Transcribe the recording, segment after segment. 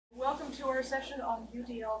welcome to our session on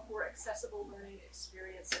UDL for Accessible Learning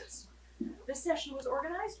Experiences. This session was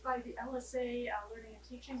organized by the LSA Learning and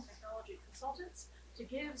Teaching Technology Consultants to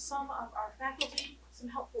give some of our faculty some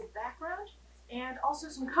helpful background and also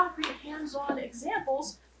some concrete hands-on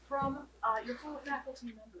examples from your fellow faculty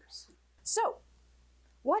members. So,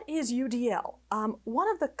 what is UDL? One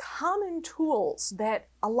of the common tools that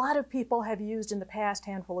a lot of people have used in the past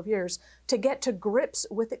handful of years to get to grips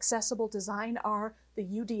with accessible design are the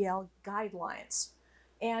UDL guidelines.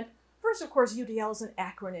 And first, of course, UDL is an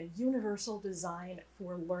acronym, Universal Design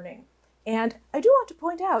for Learning. And I do want to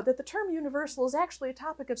point out that the term universal is actually a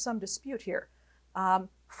topic of some dispute here.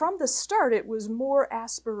 From the start, it was more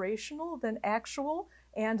aspirational than actual,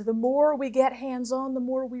 and the more we get hands-on, the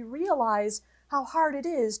more we realize how hard it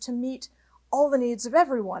is to meet all the needs of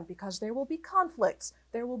everyone, because there will be conflicts,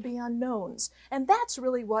 there will be unknowns, and that's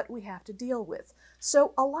really what we have to deal with.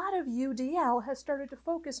 So a lot of UDL has started to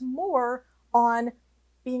focus more on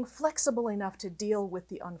being flexible enough to deal with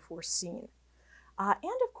the unforeseen. And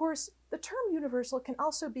of course, the term universal can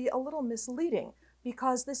also be a little misleading,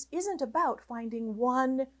 because this isn't about finding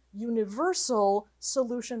one universal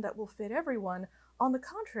solution that will fit everyone. On the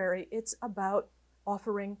contrary, it's about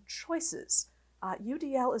offering choices.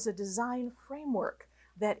 UDL is a design framework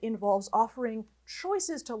that involves offering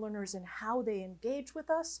choices to learners in how they engage with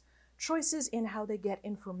us, choices in how they get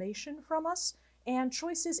information from us, and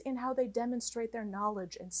choices in how they demonstrate their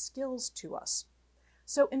knowledge and skills to us.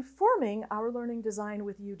 So informing our learning design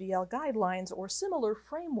with UDL guidelines or similar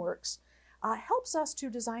frameworks helps us to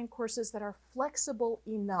design courses that are flexible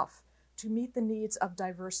enough to meet the needs of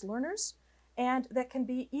diverse learners and that can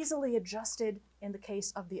be easily adjusted in the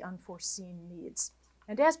case of the unforeseen needs.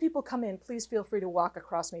 And as people come in, please feel free to walk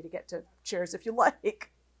across me to get to chairs if you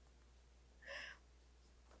like.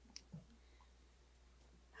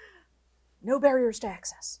 No barriers to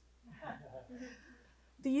access.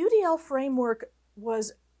 The UDL framework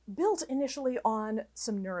was built initially on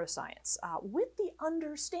some neuroscience, with the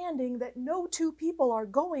understanding that no two people are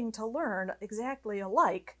going to learn exactly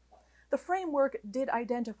alike. The framework did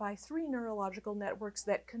identify 3 neurological networks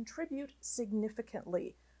that contribute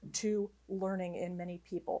significantly to learning in many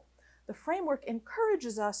people. The framework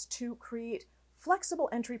encourages us to create flexible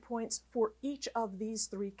entry points for each of these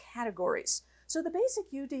 3 categories. So the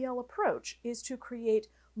basic UDL approach is to create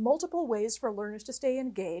multiple ways for learners to stay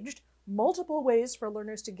engaged, multiple ways for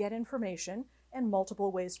learners to get information, and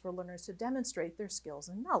multiple ways for learners to demonstrate their skills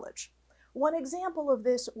and knowledge. One example of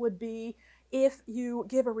this would be if you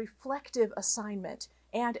give a reflective assignment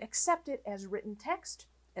and accept it as written text,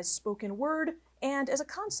 as spoken word, and as a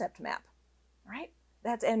concept map, right?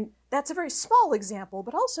 That's a very small example,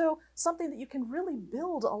 but also something that you can really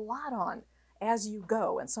build a lot on as you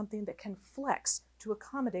go, and something that can flex to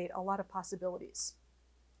accommodate a lot of possibilities.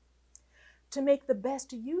 To make the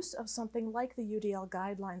best use of something like the UDL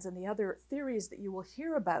guidelines and the other theories that you will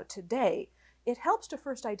hear about today, it helps to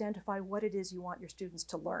first identify what it is you want your students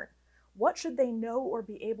to learn. What should they know or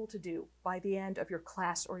be able to do by the end of your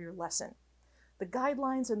class or your lesson? The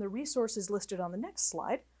guidelines and the resources listed on the next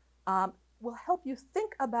slide will help you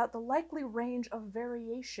think about the likely range of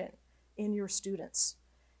variation in your students.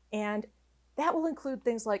 And that will include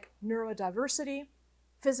things like neurodiversity,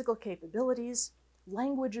 physical capabilities,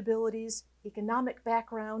 language abilities, economic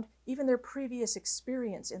background, even their previous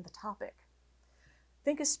experience in the topic.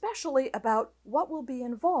 Think especially about what will be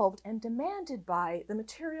involved and demanded by the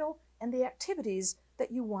material and the activities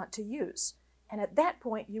that you want to use. And at that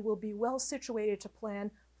point, you will be well situated to plan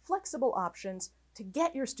flexible options to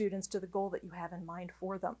get your students to the goal that you have in mind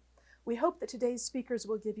for them. We hope that today's speakers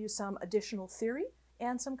will give you some additional theory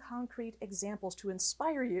and some concrete examples to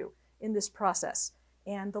inspire you in this process.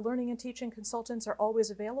 And the learning and teaching consultants are always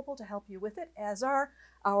available to help you with it, as are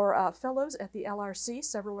our fellows at the LRC,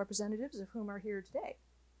 several representatives of whom are here today.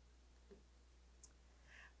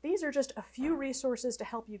 These are just a few resources to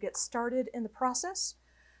help you get started in the process.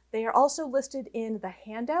 They are also listed in the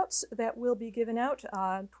handouts that will be given out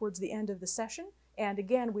towards the end of the session. And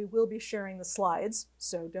again, we will be sharing the slides,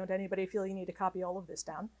 so don't anybody feel you need to copy all of this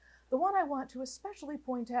down. The one I want to especially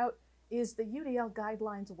point out is the UDL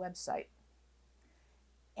Guidelines website.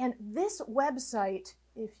 And this website,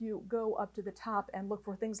 if you go up to the top and look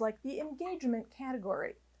for things like the engagement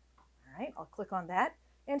category, all right, I'll click on that.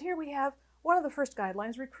 And here we have one of the first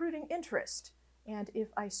guidelines, recruiting interest. And if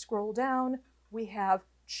I scroll down, we have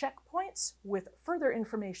checkpoints with further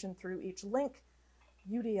information through each link,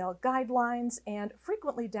 UDL guidelines, and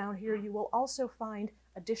frequently down here you will also find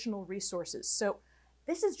additional resources. So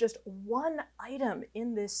this is just one item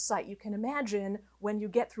in this site. You can imagine when you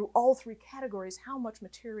get through all 3 categories how much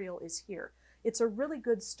material is here. it's a really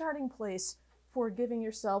good starting place for giving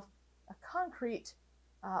yourself a concrete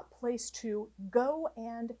place to go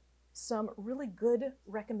and some really good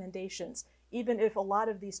recommendations, even if a lot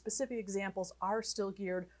of these specific examples are still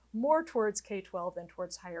geared more towards K-12 than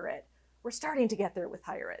towards higher ed. We're starting to get there with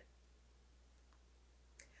higher ed.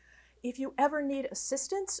 If you ever need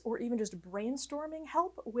assistance or even just brainstorming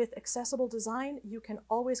help with accessible design, you can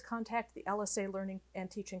always contact the LSA Learning and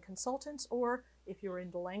Teaching Consultants, or if you're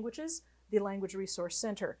into languages, the Language Resource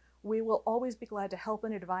Center. We will always be glad to help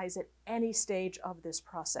and advise at any stage of this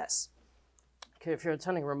process. Okay, if you're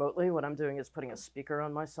attending remotely, what I'm doing is putting a speaker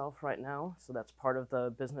on myself right now. So that's part of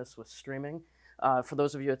the business with streaming. For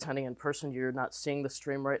those of you attending in person, you're not seeing the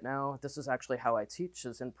stream right now. This is actually how I teach,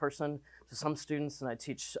 is in person to some students, and I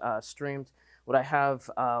teach streamed. What I have,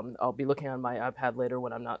 I'll be looking on my iPad later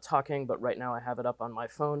when I'm not talking, but right now I have it up on my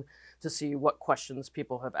phone to see what questions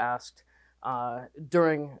people have asked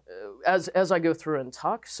during, as I go through and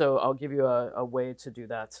talk. So I'll give you a way to do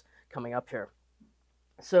that coming up here.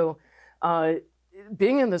 So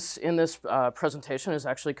being in this presentation is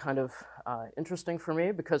actually kind of interesting for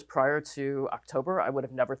me, because prior to October, I would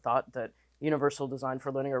have never thought that universal design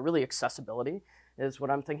for learning, or really accessibility, is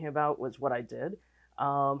what I'm thinking about, was what I did.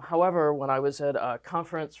 However, when I was at a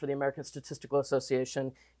conference for the American Statistical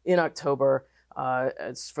Association in October,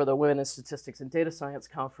 it's for the Women in Statistics and Data Science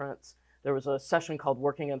Conference, there was a session called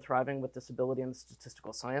Working and Thriving with Disability in the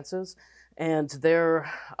Statistical Sciences. And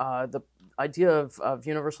there, the idea of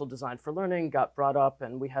universal design for learning got brought up,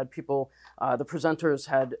 and we had people, the presenters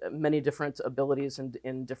had many different abilities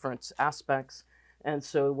in different aspects. And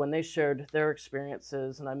so when they shared their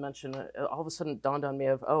experiences, and I mentioned, all of a sudden it dawned on me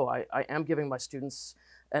of, oh, I am giving my students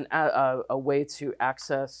a way to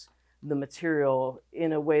access the material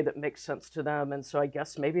in a way that makes sense to them. And so I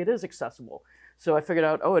guess maybe it is accessible. So I figured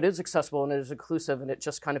out, oh, it is accessible and it is inclusive, and it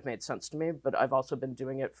just kind of made sense to me. But I've also been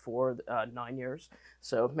doing it for 9 years,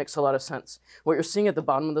 so it makes a lot of sense. What you're seeing at the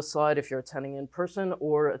bottom of the slide, if you're attending in person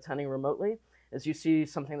or attending remotely, is you see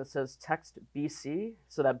something that says text BC.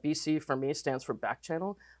 So that BC for me stands for back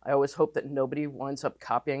channel. I always hope that nobody winds up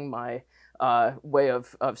copying my way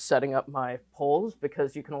of setting up my polls,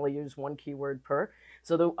 because you can only use one keyword per.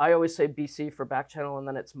 So I always say BC for back channel, and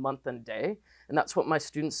then it's month and day. And that's what my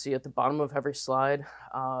students see at the bottom of every slide.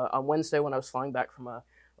 On Wednesday, when I was flying back from a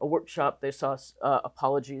workshop, they saw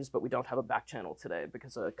apologies, but we don't have a back channel today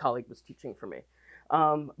because a colleague was teaching for me.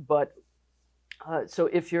 So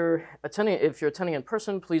if you're attending in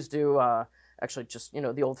person, please do actually just,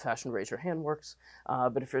 the old-fashioned raise your hand works.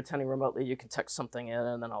 But if you're attending remotely, you can text something in,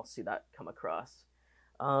 and then I'll see that come across.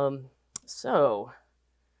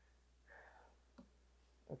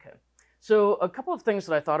 Okay. So a couple of things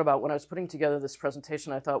that I thought about when I was putting together this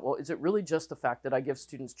presentation. I thought, well, is it really just the fact that I give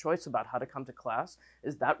students choice about how to come to class?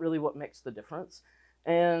 Is that really what makes the difference?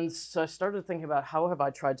 And so I started thinking about, how have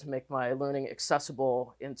I tried to make my learning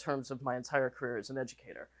accessible in terms of my entire career as an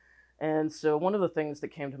educator? And so one of the things that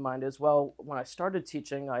came to mind is, well, when I started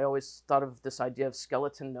teaching, I always thought of this idea of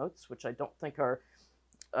skeleton notes, which I don't think are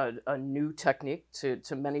a new technique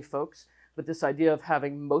to many folks. But this idea of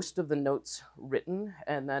having most of the notes written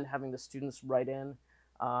and then having the students write in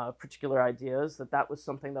particular ideas, that was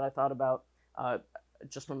something that I thought about.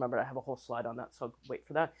 Just remembered I have a whole slide on that, so I'll wait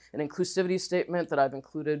for that. An inclusivity statement that I've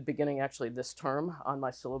included beginning actually this term on my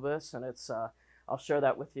syllabus, and it's I'll share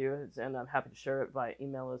that with you, and I'm happy to share it by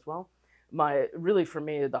email as well. Really for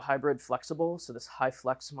me, the hybrid flexible, so this high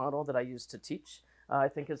flex model that I use to teach, I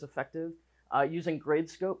think is effective. Using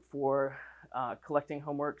GradeScope for collecting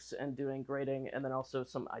homeworks and doing grading, and then also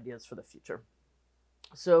some ideas for the future.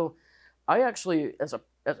 So I actually, as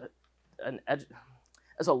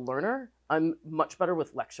a learner, I'm much better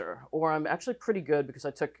with lecture, or I'm actually pretty good because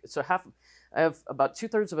I have about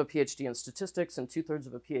 2/3 of a PhD in statistics and 2/3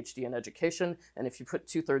 of a PhD in education. And if you put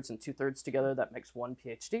 2/3 and 2/3 together, that makes 1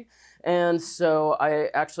 PhD. And so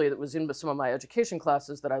it was in some of my education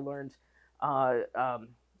classes that I learned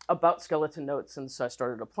about skeleton notes, and so I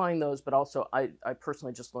started applying those, but also I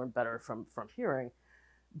personally just learned better from hearing.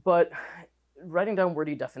 But writing down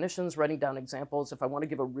wordy definitions, writing down examples, if I want to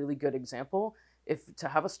give a really good example, to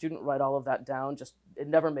have a student write all of that down, it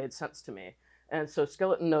never made sense to me. And so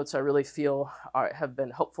skeleton notes, I really feel have been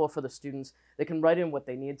helpful for the students. They can write in what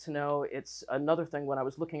they need to know. It's another thing when I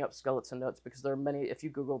was looking up skeleton notes, because there are many, if you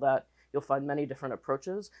Google that, you'll find many different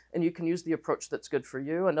approaches, and you can use the approach that's good for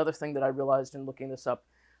you. Another thing that I realized in looking this up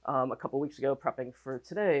a couple weeks ago, prepping for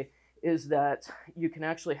today, is that you can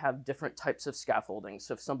actually have different types of scaffolding.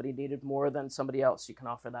 So if somebody needed more than somebody else, you can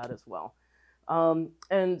offer that as well.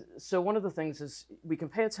 And so one of the things is we can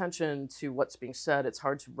pay attention to what's being said. It's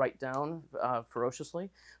hard to write down ferociously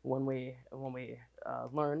when we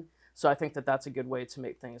learn. So I think that that's a good way to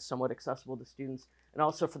make things somewhat accessible to students. And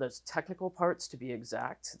also for those technical parts to be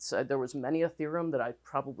exact. There was many a theorem that I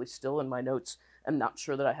probably still in my notes am not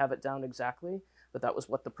sure that I have it down exactly, but that was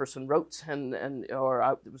what the person wrote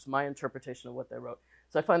it was my interpretation of what they wrote.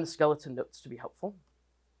 So I find the skeleton notes to be helpful.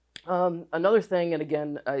 Another thing, and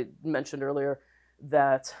again, I mentioned earlier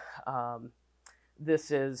that this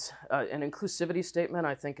is an inclusivity statement,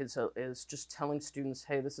 I think is just telling students,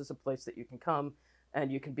 hey, this is a place that you can come and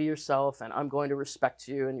you can be yourself and I'm going to respect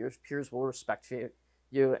you and your peers will respect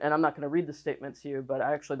you. And I'm not going to read the statement to you, but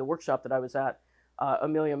the workshop that I was at,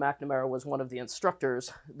 Amelia McNamara was one of the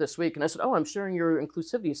instructors this week. And I said, oh, I'm sharing your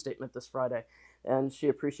inclusivity statement this Friday. And she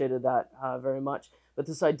appreciated that very much. But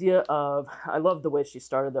this idea of, I love the way she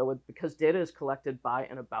started though, with because data is collected by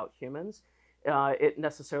and about humans, it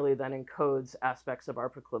necessarily then encodes aspects of our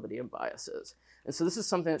proclivity and biases. And so this is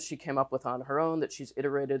something that she came up with on her own, that she's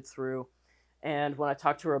iterated through. And when I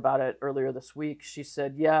talked to her about it earlier this week, she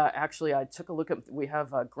said, yeah, actually, I took a look at, we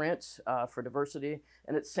have a grant for diversity,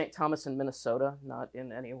 and it's St. Thomas in Minnesota, not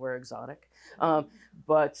in anywhere exotic.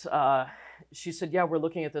 But she said, yeah, we're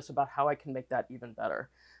looking at this about how I can make that even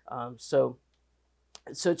better. So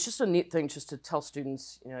it's just a neat thing just to tell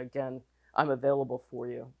students, again, I'm available for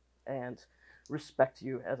you and respect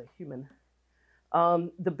you as a human.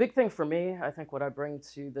 The big thing for me, I think what I bring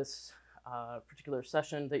to this particular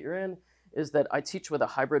session that you're in is that I teach with a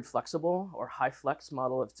hybrid flexible or high flex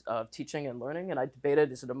model of teaching and learning. And I debated,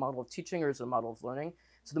 is it a model of teaching or is it a model of learning?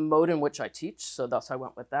 It's the mode in which I teach, so thus I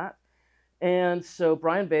went with that. And so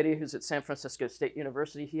Brian Beatty, who's at San Francisco State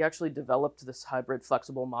University, he actually developed this hybrid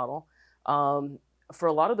flexible model for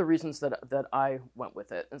a lot of the reasons that I went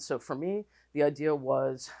with it. And so for me, the idea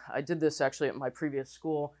was, I did this actually at my previous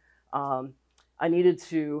school. I needed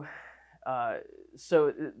to,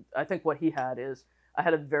 so I think what he had is, I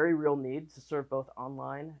had a very real need to serve both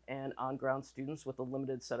online and on-ground students with a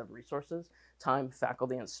limited set of resources, time,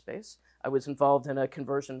 faculty, and space. I was involved in a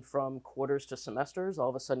conversion from quarters to semesters. All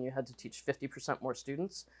of a sudden, you had to teach 50% more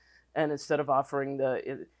students. And instead of offering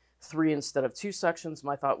the 3 instead of 2 sections,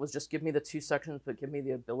 my thought was just give me the 2 sections, but give me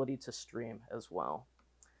the ability to stream as well.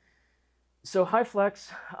 So high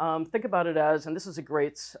flex, think about it as, and this is a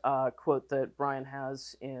great quote that Brian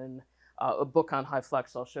has in a book on high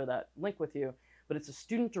flex. I'll share that link with you. But it's a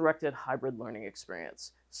student-directed hybrid learning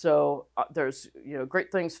experience. So there's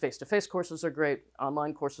great things. Face-to-face courses are great.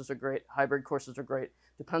 Online courses are great. Hybrid courses are great.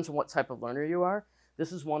 Depends on what type of learner you are.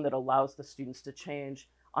 This is one that allows the students to change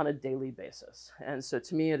on a daily basis. And so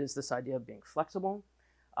to me, it is this idea of being flexible.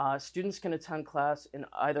 Students can attend class in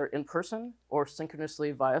either in person or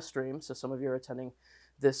synchronously via stream. So some of you are attending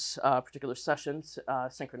this particular session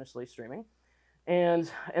synchronously streaming. And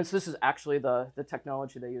so this is actually the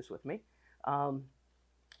technology they use with me.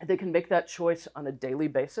 They can make that choice on a daily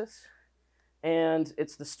basis. And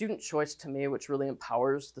it's the student choice to me, which really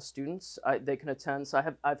empowers the students. They can attend.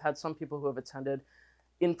 So I've had some people who have attended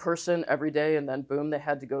in person every day, and then boom, they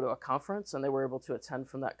had to go to a conference and they were able to attend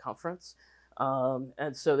from that conference.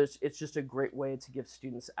 And so it's just a great way to give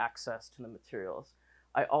students access to the materials.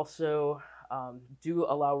 I also do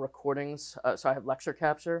allow recordings. So I have lecture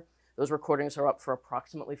capture. Those recordings are up for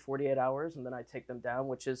approximately 48 hours, and then I take them down,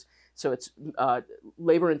 so it's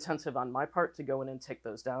labor intensive on my part to go in and take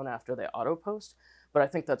those down after they auto post, but I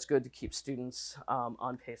think that's good to keep students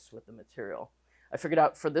on pace with the material. I figured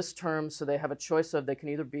out for this term, so they have a choice of, they can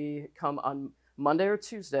either come on Monday or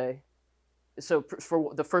Tuesday, so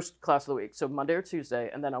for the first class of the week, so Monday or Tuesday,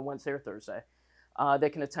 and then on Wednesday or Thursday. They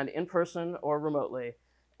can attend in person or remotely.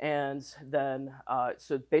 And then,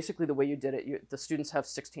 so basically the way you did it, the students have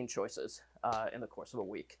 16 choices in the course of a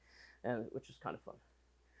week, which is kind of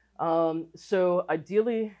fun. So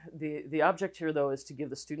ideally, the object here, though, is to give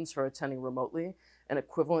the students who are attending remotely an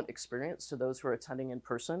equivalent experience to those who are attending in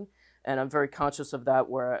person. And I'm very conscious of that,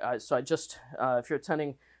 if you're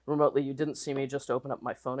attending remotely, you didn't see me just open up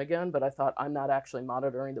my phone again, but I thought I'm not actually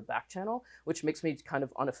monitoring the back channel, which makes me kind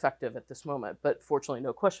of ineffective at this moment. But fortunately,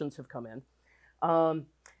 no questions have come in.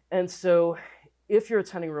 And so if you're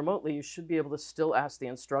attending remotely, you should be able to still ask the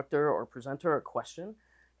instructor or presenter a question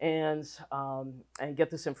and get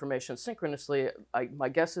this information synchronously. My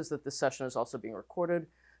guess is that this session is also being recorded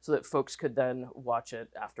so that folks could then watch it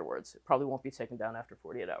afterwards. It probably won't be taken down after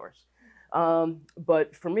 48 hours.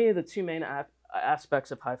 But for me, the 2 main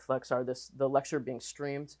aspects of high flex are the lecture being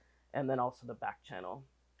streamed and then also the back channel.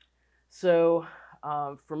 So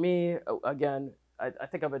for me, again, I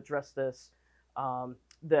think I've addressed this,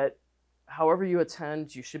 that however you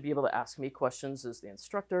attend, you should be able to ask me questions as the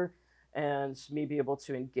instructor and me be able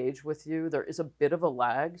to engage with you. There is a bit of a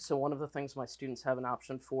lag. So one of the things my students have an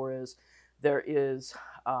option for is there is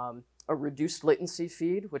a reduced latency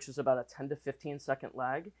feed, which is about a 10 to 15 second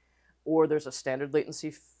lag, or there's a standard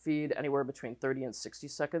latency feed anywhere between 30 and 60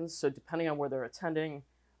 seconds. So depending on where they're attending,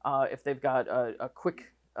 if they've got a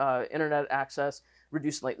quick internet access,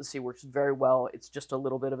 reduced latency works very well. It's just a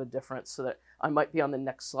little bit of a difference, so that I might be on the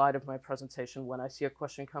next slide of my presentation when I see a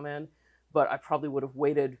question come in, but I probably would have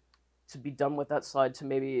waited to be done with that slide to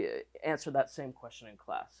maybe answer that same question in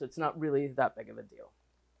class. So it's not really that big of a deal.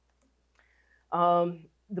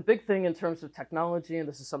 The big thing in terms of technology, and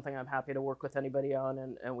this is something I'm happy to work with anybody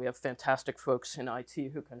on, and we have fantastic folks in IT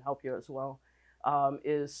who can help you as well,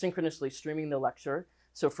 is synchronously streaming the lecture.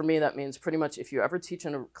 So for me, that means pretty much if you ever teach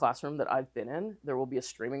in a classroom that I've been in, there will be a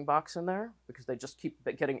streaming box in there because they just keep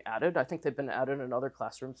getting added. I think they've been added in other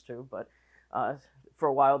classrooms too, but for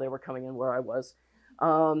a while they were coming in where I was.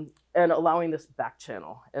 And allowing this back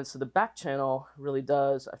channel. And so the back channel really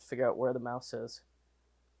does, I have to figure out where the mouse is.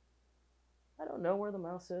 I don't know where the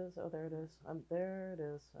mouse is. Oh, there it is. There it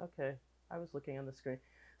is. Okay, I was looking on the screen.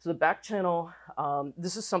 So the back channel,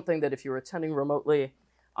 this is something that if you were attending remotely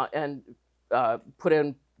and put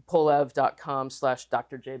in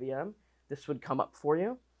polev.com/drjbm, this would come up for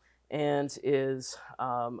you and is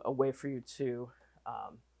a way for you to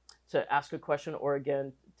ask a question or,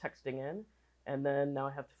 again, texting in. And then now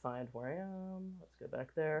I have to find where I am. Let's go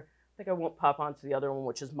back there. I think I won't pop onto the other one,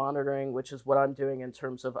 which is monitoring, which is what I'm doing in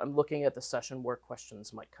terms of I'm looking at the session where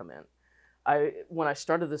questions might come in. When I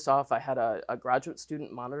started this off, I had a graduate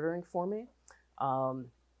student monitoring for me,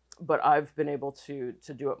 but I've been able to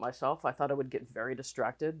do it myself. I thought I would get very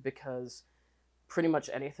distracted because pretty much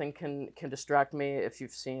anything can distract me. If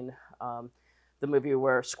you've seen the movie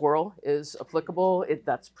where Squirrel is applicable,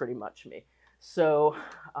 that's pretty much me. So,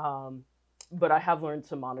 but I have learned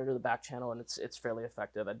to monitor the back channel, and it's fairly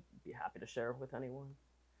effective. I'd be happy to share with anyone.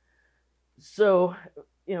 So,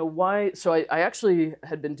 why? So I actually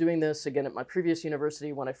had been doing this again at my previous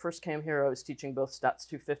university. When I first came here, I was teaching both Stats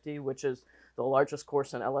 250, which is the largest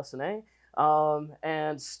course in LS&A,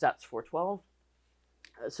 and Stats 412.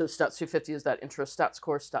 So Stats 250 is that intro stats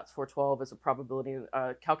course. Stats 412 is a probability,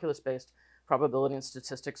 calculus-based probability and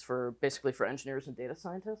statistics basically for engineers and data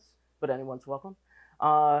scientists, but anyone's welcome.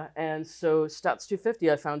 And so Stats 250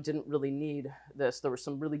 I found didn't really need this. There were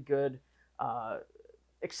some really good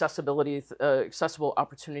accessible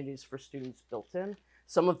opportunities for students built in.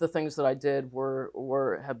 Some of the things that I did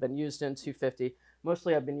have been used in 250.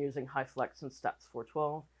 Mostly I've been using HighFlex and Stats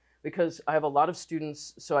 412 because I have a lot of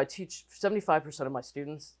students. So I teach 75% of my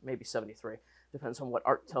students, maybe 73, depends on what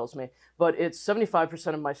Art tells me, but it's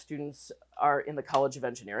 75% of my students are in the College of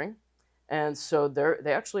Engineering. And so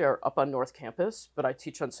they actually are up on North Campus, but I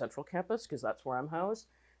teach on Central Campus because that's where I'm housed.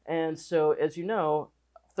 And so, as you know,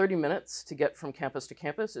 30 minutes to get from campus to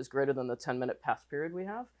campus is greater than the 10-minute pass period we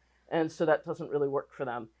have. And so that doesn't really work for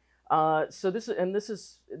them.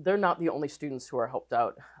 They're not the only students who are helped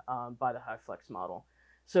out by the HighFlex model.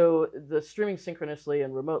 So the streaming synchronously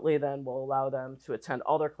and remotely then will allow them to attend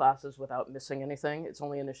all their classes without missing anything. It's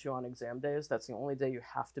only an issue on exam days. That's the only day you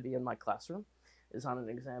have to be in my classroom, is on an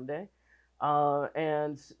exam day.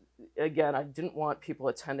 And again, I didn't want people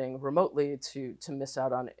attending remotely to miss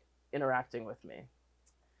out on interacting with me.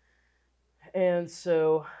 And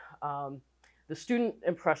so the student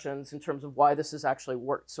impressions in terms of why this has actually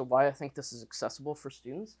worked, so why I think this is accessible for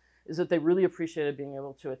students, is that they really appreciated being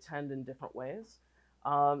able to attend in different ways.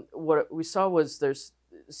 What we saw was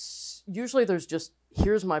usually there's just,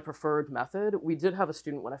 here's my preferred method. We did have a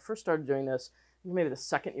student, when I first started doing this, maybe the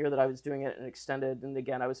second year that I was doing it and extended, and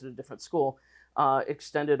again, I was at a different school,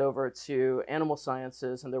 extended over to animal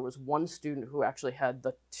sciences, and there was one student who actually had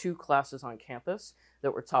the 2 classes on campus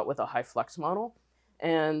that were taught with a HighFlex model.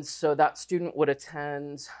 And so that student would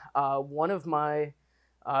attend one of my,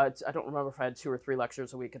 I don't remember if I had 2 or 3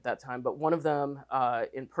 lectures a week at that time, but one of them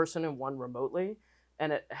in person and one remotely.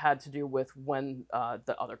 And it had to do with when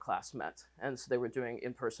the other class met. And so they were doing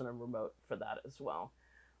in-person and remote for that as well.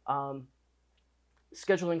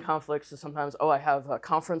 Scheduling conflicts is sometimes, I have a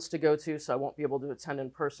conference to go to, so I won't be able to attend in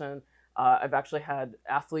person. I've actually had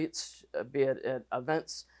athletes be at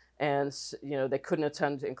events, and they couldn't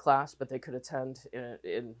attend in class, but they could attend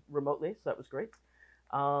in remotely, so that was great.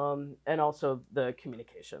 And also the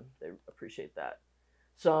communication, they appreciate that.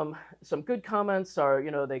 Some good comments are,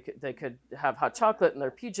 they could have hot chocolate in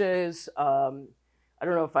their PJs. I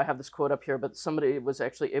don't know if I have this quote up here, but somebody was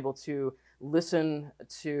actually able to listen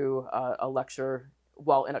to a lecture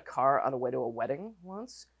while in a car on the way to a wedding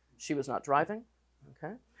once. She was not driving,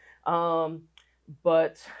 okay?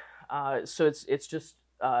 But so it's just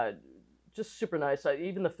super nice.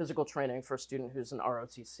 Even the physical training for a student who's an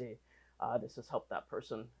ROTC, this has helped that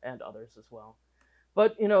person and others as well.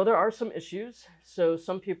 But there are some issues. So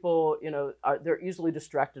some people, they're easily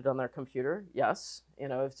distracted on their computer. Yes,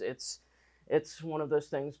 it's one of those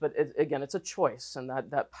things. But again, it's a choice, and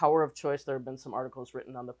that power of choice. There have been some articles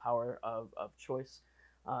written on the power of choice.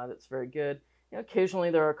 That's very good.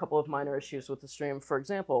 Occasionally there are a couple of minor issues with the stream. For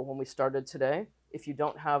example, when we started today, if you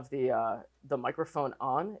don't have the microphone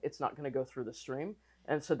on, it's not going to go through the stream,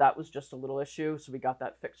 and so that was just a little issue. So we got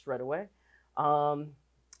that fixed right away.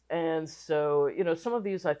 And so, some of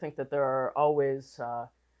these, I think that there are always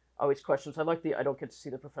questions. I like I don't get to see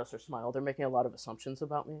the professor smile. They're making a lot of assumptions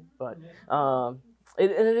about me, but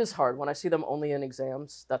it is hard. When I see them only in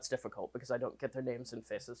exams, that's difficult because I don't get their names and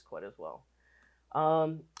faces quite as well.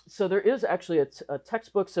 So there is actually a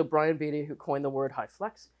textbook. So Brian Beatty, who coined the word high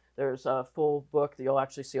flex, there's a full book that you'll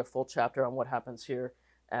actually see a full chapter on what happens here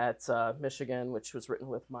at Michigan, which was written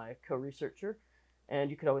with my co-researcher.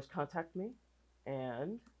 And you could always contact me.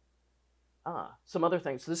 And some other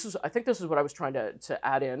things. So I think this is what I was trying to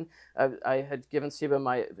add in. I had given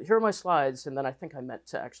Siba here are my slides, and then I think I meant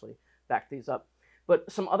to actually back these up.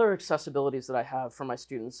 But some other accessibilities that I have for my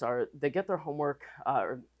students are they get their homework,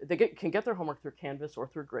 can get their homework through Canvas or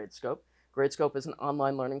through Gradescope. Gradescope is an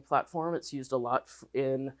online learning platform. It's used a lot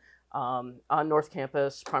on North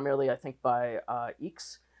Campus, primarily I think by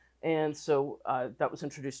EECS. And so that was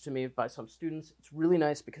introduced to me by some students. It's really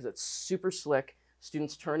nice because it's super slick.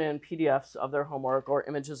 Students turn in PDFs of their homework or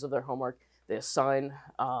images of their homework. They assign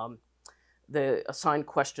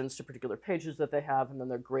questions to particular pages that they have, and then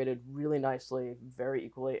they're graded really nicely, very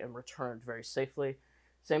equally, and returned very safely.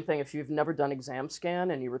 Same thing if you've never done exam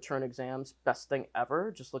scan and you return exams, best thing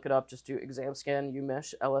ever. Just look it up. Just do exam scan,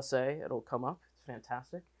 UMich, LSA. It'll come up. It's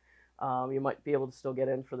fantastic. You might be able to still get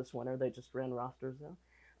in for this winter. They just ran rosters though.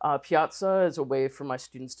 Piazza is a way for my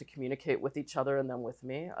students to communicate with each other and then with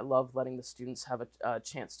me. I love letting the students have a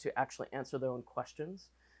chance to actually answer their own questions.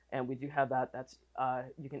 And we do have that.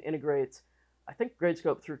 You can integrate, I think,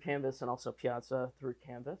 Gradescope through Canvas and also Piazza through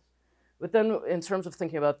Canvas. But then in terms of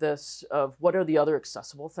thinking about this, of what are the other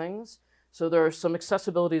accessible things? So there are some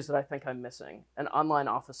accessibilities that I think I'm missing. An online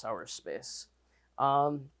office hours space.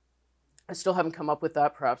 I still haven't come up with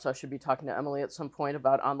that. Perhaps I should be talking to Emily at some point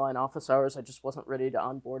about online office hours. I just wasn't ready to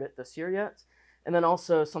onboard it this year yet. And then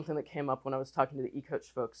also something that came up when I was talking to the eCoach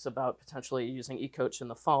folks about potentially using eCoach in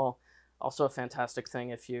the fall, also a fantastic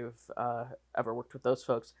thing if you've ever worked with those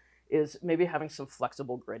folks, is maybe having some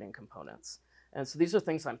flexible grading components. And so these are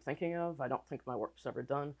things I'm thinking of. I don't think my work's ever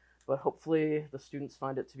done, but hopefully the students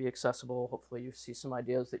find it to be accessible. Hopefully you see some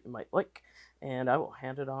ideas that you might like. And I will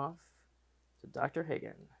hand it off to Dr.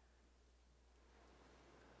 Hagan.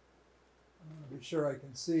 Be sure I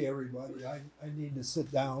can see everybody. I need to sit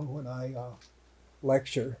down when I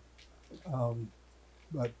lecture.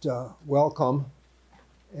 But welcome.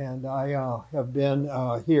 And I have been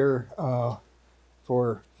here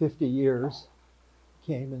for 50 years.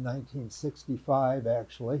 Came in 1965,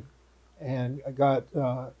 actually. And I got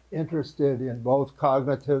interested in both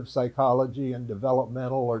cognitive psychology and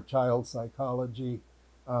developmental or child psychology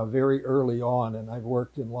very early on. And I've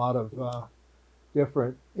worked in a lot of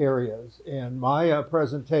different areas. And my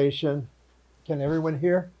presentation, can everyone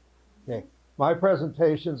hear? Okay. My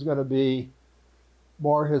presentation is going to be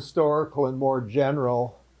more historical and more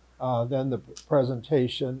general than the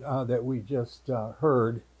presentation that we just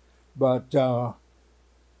heard. But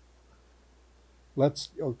let's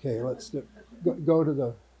go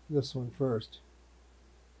to this one first.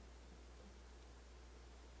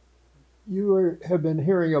 You have been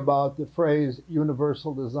hearing about the phrase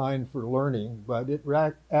universal design for learning, but it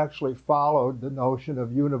actually followed the notion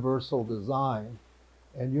of universal design.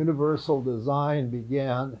 And universal design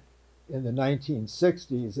began in the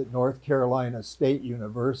 1960s at North Carolina State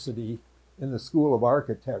University in the School of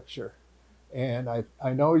Architecture. And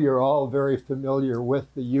I know you're all very familiar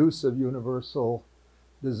with the use of universal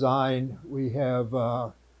design. We have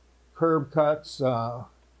curb cuts,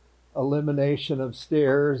 elimination of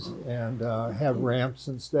stairs, and have ramps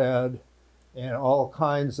instead, and all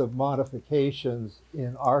kinds of modifications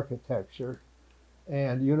in architecture.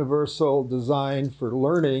 And universal design for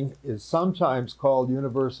learning is sometimes called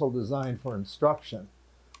universal design for instruction,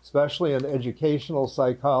 especially in educational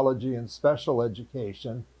psychology and special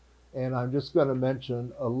education. And I'm just going to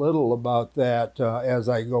mention a little about that as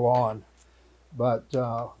I go on. But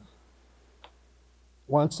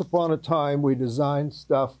once upon a time, we designed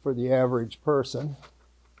stuff for the average person.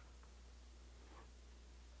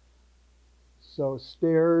 So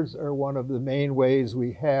stairs are one of the main ways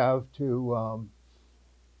we have to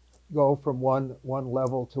go from one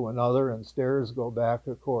level to another, and stairs go back,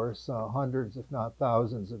 of course, hundreds if not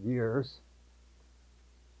thousands of years.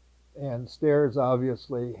 And stairs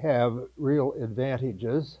obviously have real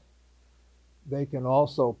advantages. They can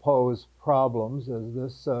also pose problems, as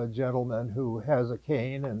this gentleman who has a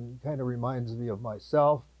cane and kind of reminds me of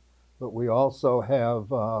myself. But we also have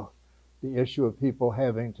the issue of people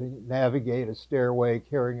having to navigate a stairway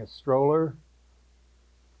carrying a stroller.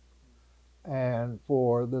 And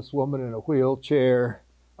for this woman in a wheelchair,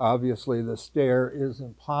 obviously the stair is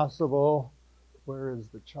impossible. Where is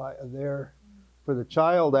the child? There. For the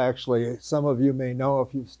child, actually, some of you may know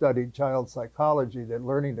if you've studied child psychology that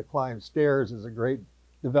learning to climb stairs is a great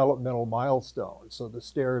developmental milestone. So the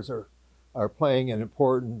stairs are playing an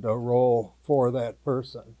important role for that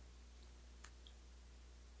person.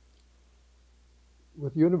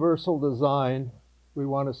 With universal design, we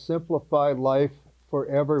want to simplify life for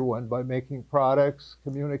everyone by making products,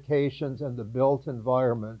 communications, and the built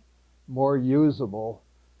environment more usable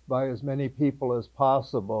by as many people as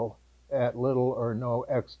possible at little or no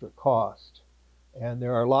extra cost. And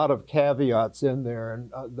there are a lot of caveats in there, and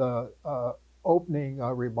the opening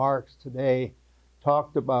remarks today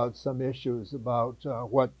talked about some issues about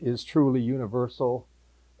what is truly universal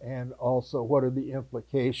and also what are the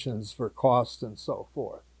implications for cost and so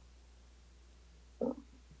forth.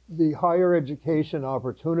 The Higher Education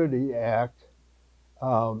Opportunity Act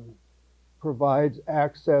provides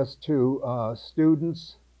access to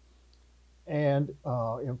students and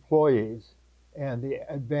employees, and the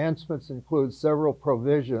advancements include several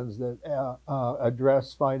provisions that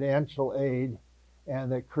address financial aid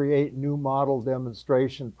and that create new model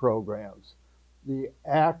demonstration programs. The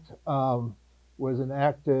act was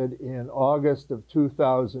enacted in August of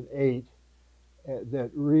 2008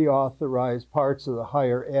 that reauthorized parts of the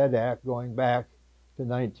Higher Ed Act going back to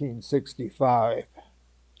 1965.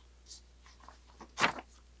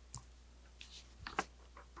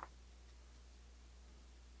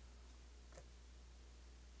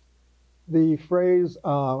 The phrase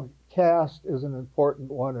caste is an important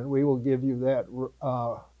one, and we will give you that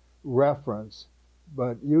reference.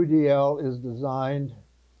 But UDL is designed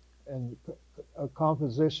and a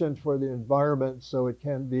composition for the environment so it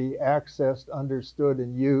can be accessed, understood,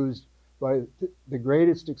 and used by the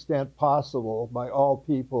greatest extent possible by all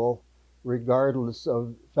people, regardless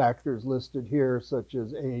of factors listed here, such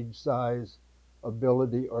as age, size,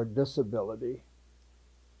 ability, or disability.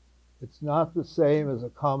 It's not the same as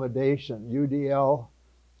accommodation. UDL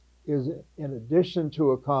is in addition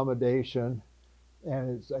to accommodation,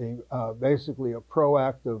 and it's basically a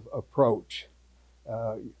proactive approach.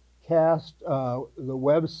 CAST, the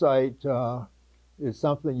website is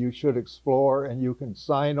something you should explore, and you can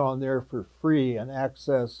sign on there for free and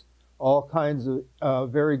access all kinds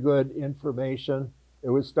of very good information. It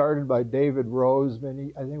was started by David Rose, I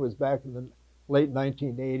think it was back in the late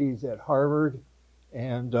 1980s at Harvard,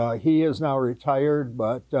 and he is now retired,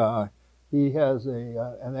 but he has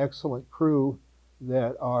an excellent crew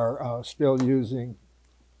that are still using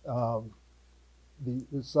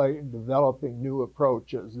the site and developing new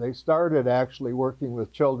approaches. They started actually working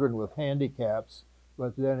with children with handicaps,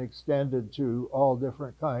 but then extended to all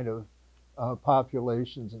different kind of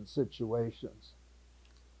populations and situations.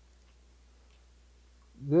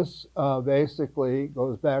 This basically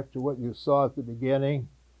goes back to what you saw at the beginning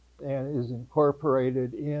and is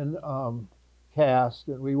incorporated in CAST,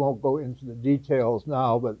 and we won't go into the details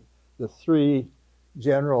now, but the three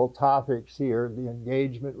general topics here, the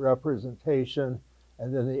engagement, representation,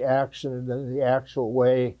 and then the action, and then the actual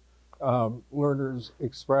way learners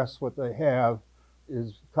express what they have,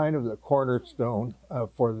 is kind of the cornerstone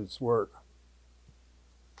for this work.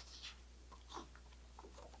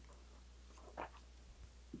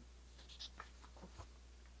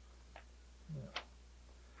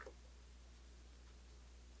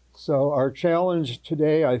 So our challenge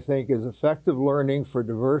today, I think, is effective learning for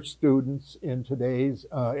diverse students in today's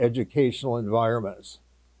educational environments.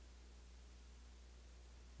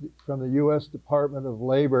 From the U.S. Department of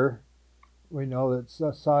Labor, we know that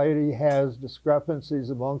society has discrepancies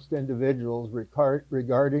amongst individuals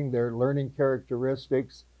regarding their learning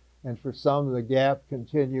characteristics, and for some the gap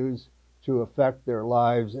continues to affect their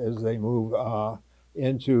lives as they move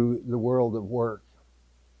into the world of work.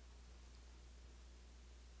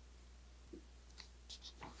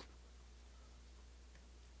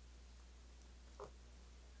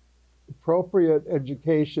 Appropriate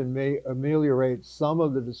education may ameliorate some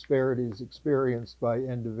of the disparities experienced by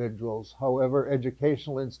individuals. However,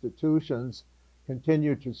 educational institutions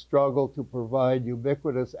continue to struggle to provide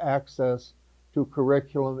ubiquitous access to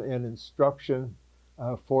curriculum and instruction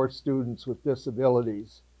for students with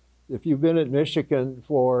disabilities. If you've been at Michigan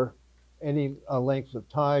for any length of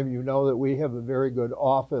time, you know that we have a very good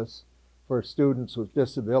office for students with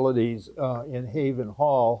disabilities in Haven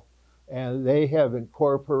Hall, and they have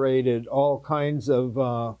incorporated all kinds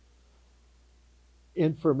of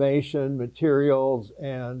information, materials,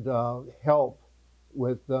 and help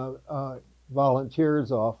with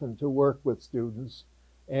volunteers often to work with students.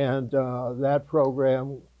 And that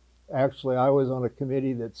program, actually, I was on a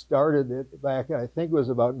committee that started it back, I think it was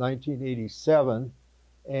about 1987,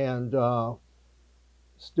 and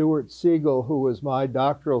Stuart Siegel, who was my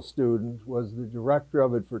doctoral student, was the director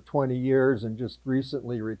of it for 20 years and just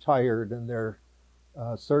recently retired, and they're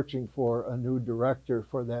searching for a new director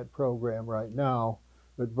for that program right now.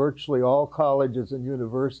 But virtually all colleges and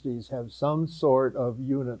universities have some sort of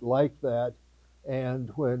unit like that.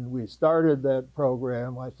 And when we started that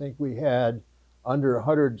program, I think we had under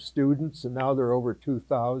 100 students, and now there are over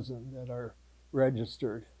 2,000 that are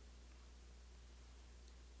registered.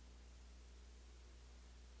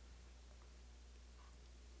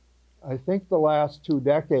 I think the last 2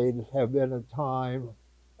 decades have been a time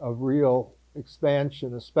of real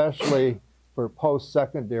expansion, especially for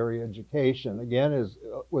post-secondary education. Again, as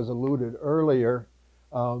was alluded earlier,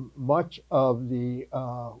 much of the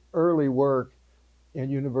early work in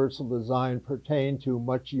universal design pertained to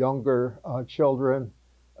much younger children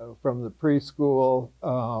from the preschool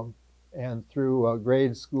and through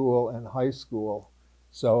grade school and high school.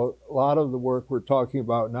 So a lot of the work we're talking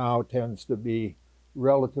about now tends to be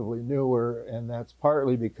relatively newer, and that's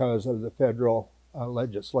partly because of the federal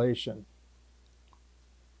legislation.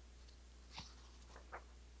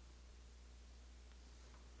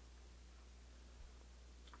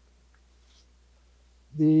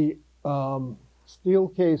 The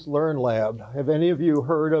Steelcase Learn Lab. Have any of you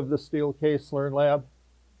heard of the Steelcase Learn Lab?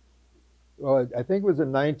 Well, I think it was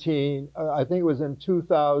in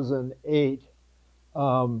 2008.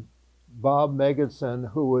 Bob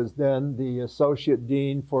Megidson, who was then the Associate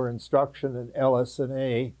Dean for Instruction at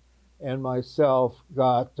LS&A, and myself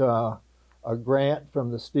got a grant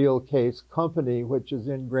from the Steelcase Company, which is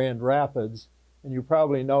in Grand Rapids. And you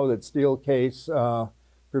probably know that Steelcase,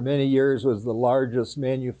 for many years, was the largest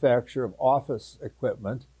manufacturer of office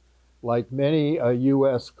equipment. Like many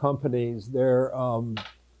U.S. companies, their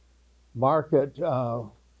market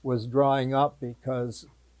was drying up because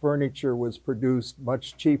furniture was produced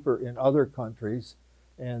much cheaper in other countries,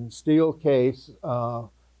 and Steelcase,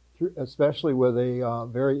 especially with a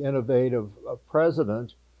very innovative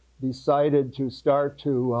president, decided to start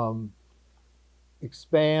to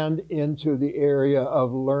expand into the area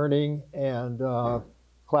of learning and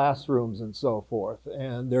classrooms and so forth.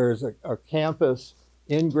 And there's a campus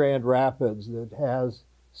in Grand Rapids that has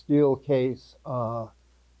Steelcase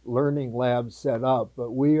learning labs set up, but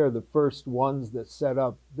we are the first ones that set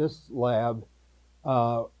up this lab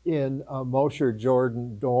in a Mosher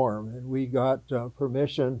Jordan dorm, and we got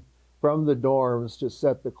permission from the dorms to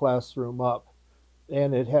set the classroom up.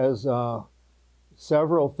 And it has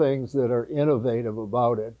several things that are innovative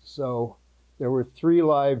about it. So there were 3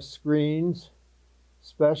 live screens,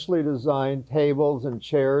 specially designed tables and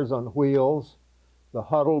chairs on wheels, the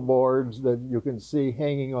huddle boards that you can see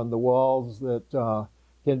hanging on the walls that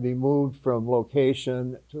can be moved from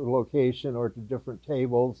location to location or to different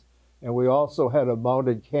tables. And we also had a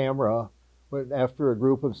mounted camera, but after a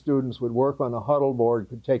group of students would work on a huddle board,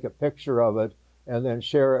 could take a picture of it and then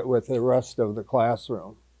share it with the rest of the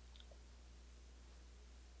classroom.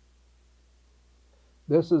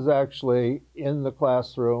 This is actually in the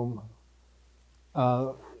classroom.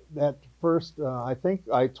 That first, I think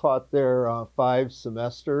I taught there 5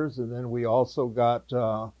 semesters, and then we also got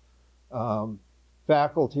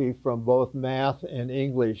faculty from both math and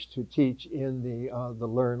English to teach in the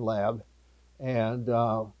Learn Lab. And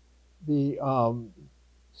we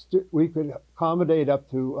could accommodate up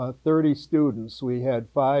to 30 students. We had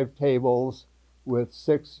 5 tables with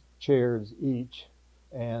 6 chairs each.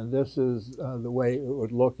 And this is the way it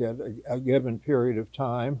would look at a given period of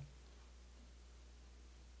time.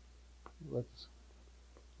 Let's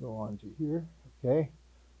go on to here, okay.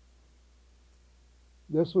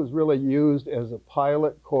 This was really used as a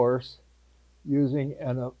pilot course using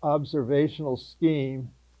an observational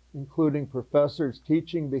scheme, including professors'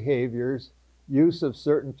 teaching behaviors, use of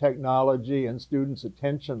certain technology, and students'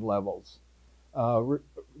 attention levels. The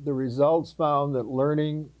results found that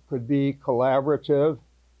learning could be collaborative,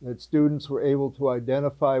 that students were able to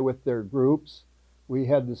identify with their groups. We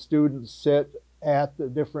had the students sit at the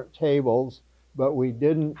different tables, but we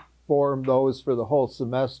didn't form those for the whole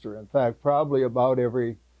semester. In fact, probably about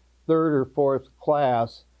every third or fourth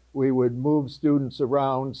class, we would move students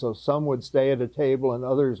around, so some would stay at a table and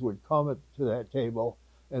others would come to that table.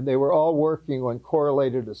 And they were all working on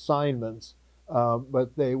correlated assignments,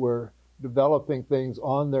 but they were developing things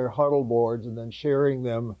on their huddle boards and then sharing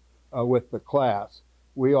them with the class.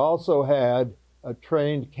 We also had a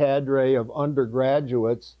trained cadre of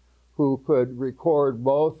undergraduates who could record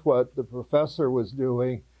both what the professor was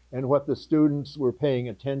doing and what the students were paying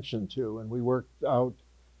attention to. And we worked out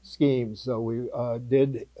schemes, so we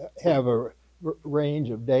did have a range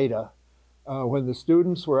of data. When the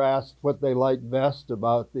students were asked what they liked best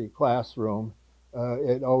about the classroom,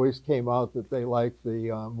 it always came out that they liked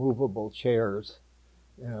the movable chairs,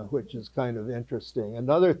 which is kind of interesting.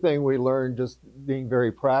 Another thing we learned, just being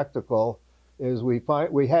very practical, is we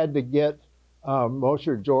had to get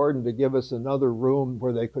Mosher Jordan to give us another room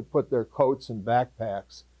where they could put their coats and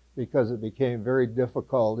backpacks, because it became very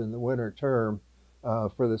difficult in the winter term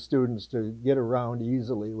for the students to get around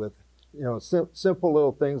easily with, simple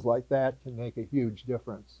little things like that can make a huge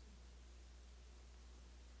difference.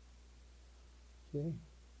 Okay.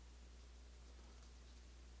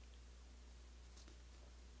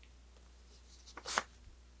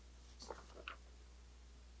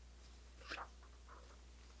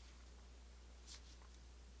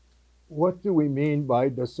 What do we mean by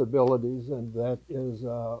disabilities? And that is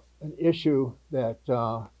an issue that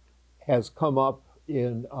has come up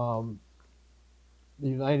in the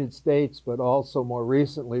United States, but also more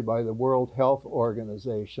recently by the World Health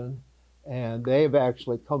Organization. And they've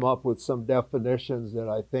actually come up with some definitions that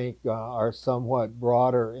I think are somewhat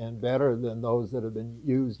broader and better than those that have been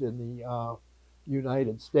used in the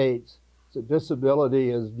United States. So disability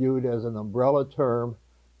is viewed as an umbrella term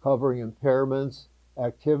covering impairments,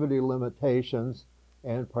 activity limitations,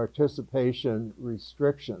 and participation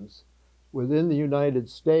restrictions. Within the United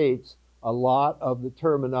States, a lot of the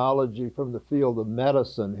terminology from the field of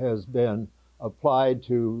medicine has been applied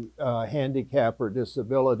to handicap or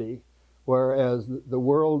disability, whereas the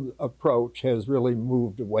world approach has really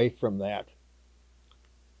moved away from that.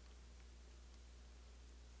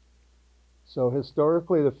 So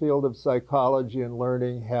historically, the field of psychology and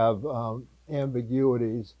learning have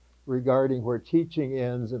ambiguities regarding where teaching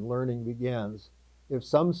ends and learning begins. If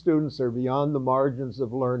some students are beyond the margins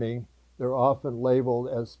of learning, they're often labeled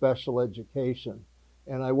as special education.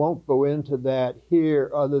 And I won't go into that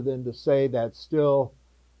here other than to say that's still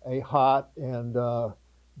a hot and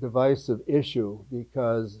divisive issue,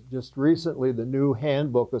 because just recently the new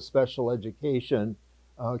handbook of special education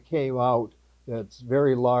came out. That's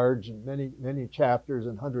very large and many chapters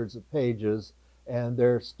and hundreds of pages, and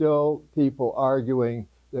there's still people arguing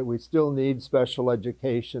that we still need special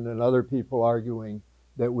education, and other people arguing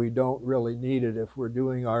that we don't really need it. If we're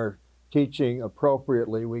doing our teaching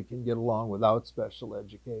appropriately, we can get along without special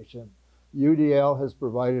education. UDL has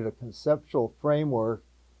provided a conceptual framework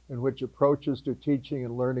in which approaches to teaching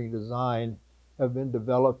and learning design have been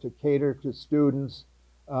developed to cater to students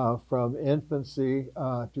from infancy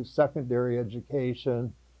to secondary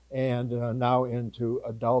education, and now into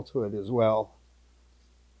adulthood as well.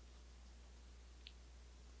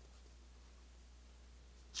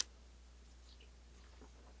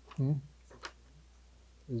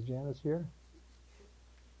 Is Janice here?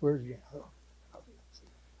 Where's Janice?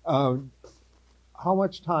 How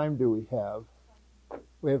much time do we have?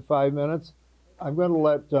 We have 5 minutes. I'm going to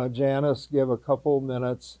let Janice give a couple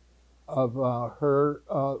minutes of her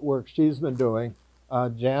work she's been doing.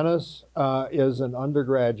 Janice is an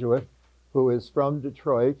undergraduate who is from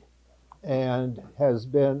Detroit and has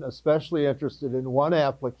been especially interested in one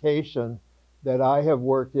application that I have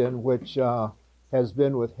worked in, which has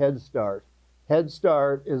been with Head Start. Head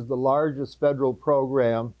Start is the largest federal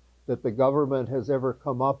program that the government has ever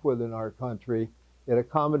come up with in our country. It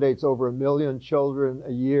accommodates over 1 million children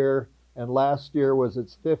a year, and last year was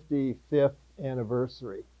its 55th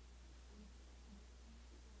anniversary.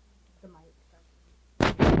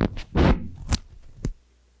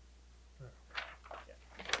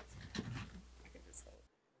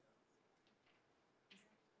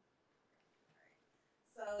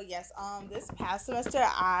 So yes, this past semester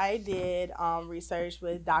I did research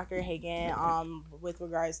with Dr. Hagan with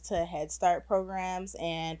regards to Head Start programs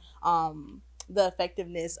and the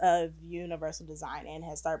effectiveness of universal design and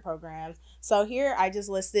Head Start programs. So here I just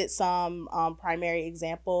listed some primary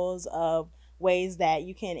examples of ways that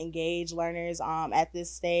you can engage learners at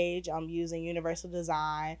this stage using universal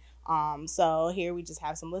design. So here we just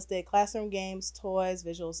have some listed: classroom games, toys,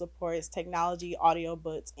 visual supports, technology,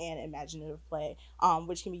 audiobooks, and imaginative play,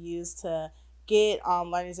 which can be used to get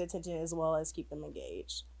learners' attention as well as keep them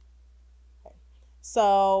engaged. Okay.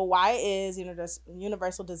 So why is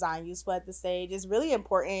universal design useful at this stage? It's really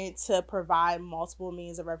important to provide multiple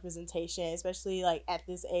means of representation, especially like at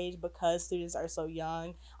this age because students are so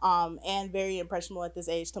young and very impressionable at this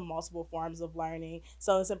age to multiple forms of learning.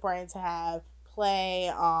 So it's important to have play,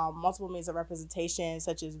 multiple means of representation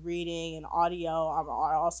such as reading and audio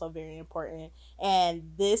are also very important.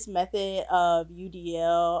 And this method of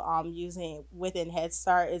UDL using within Head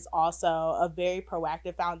Start is also a very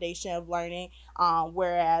proactive foundation of learning,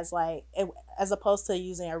 whereas as opposed to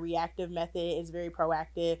using a reactive method, it's very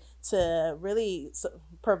proactive to really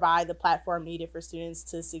provide the platform needed for students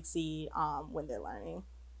to succeed when they're learning.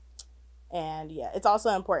 And yeah, it's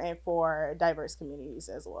also important for diverse communities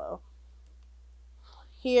as well.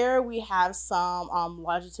 Here we have some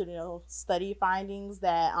longitudinal study findings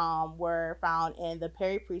that were found in the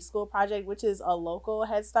Perry Preschool Project, which is a local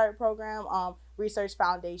Head Start program research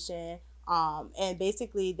foundation. And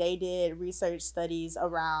basically they did research studies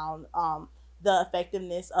around the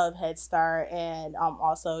effectiveness of Head Start and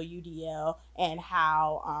also UDL and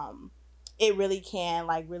how it really can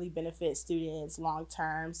really benefit students long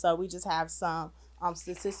term. So we just have some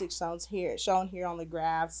statistics shown here on the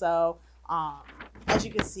graph. So as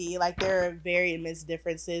you can see, there are very immense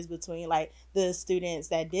differences between the students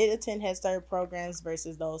that did attend Head Start programs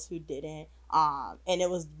versus those who didn't. And it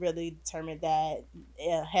was really determined that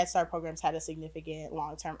Head Start programs had a significant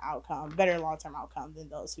long-term outcome, better long-term outcome than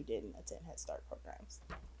those who didn't attend Head Start programs.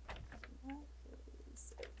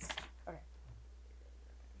 Okay.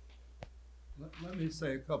 Let me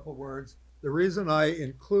say a couple words. The reason I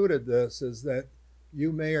included this is that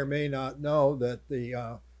you may or may not know that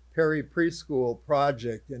the Perry Preschool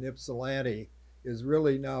project in Ypsilanti is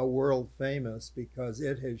really now world famous because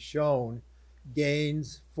it has shown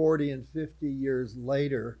gains 40 and 50 years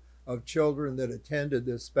later of children that attended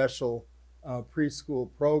this special preschool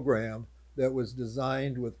program that was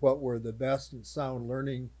designed with what were the best and sound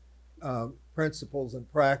learning principles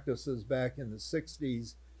and practices back in the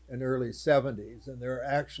 60s and early 70s. And there are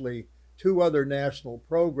actually 2 other national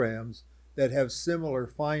programs that have similar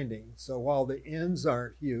findings. So while the ends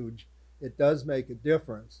aren't huge, it does make a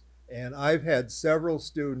difference. And I've had several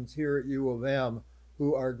students here at U of M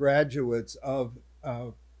who are graduates of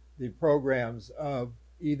the programs of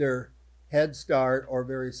either Head Start or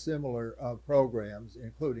very similar programs,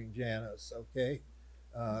 including Janice, okay?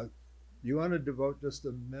 Do you want to devote just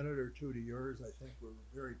a minute or 2 to yours? I think we're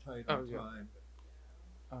very tight on time.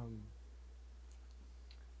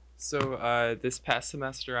 So this past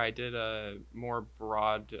semester I did a more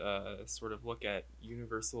broad sort of look at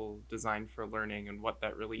universal design for learning and what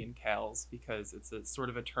that really entails, because it's a sort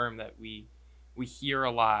of a term that we hear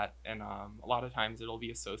a lot, and a lot of times it'll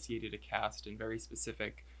be associated to CAST and very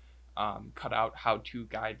specific cut out how-to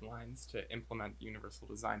guidelines to implement universal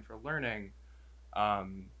design for learning.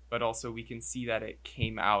 But also we can see that it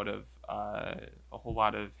came out of a whole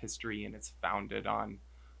lot of history, and it's founded on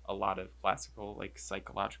a lot of classical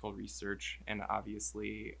psychological research, and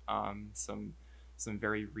obviously some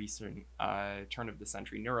very recent turn of the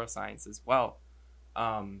century neuroscience as well.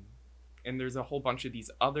 And there's a whole bunch of these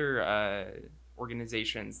other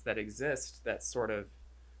organizations that exist that sort of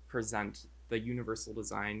present the universal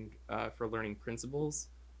design for learning principles,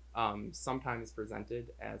 sometimes presented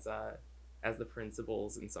as the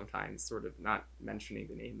principles and sometimes sort of not mentioning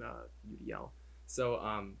the name UDL. So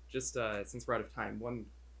just since we're out of time, one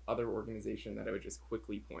other organization that I would just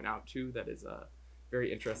quickly point out to that is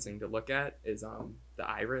very interesting to look at is the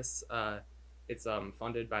IRIS. It's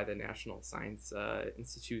funded by the National Science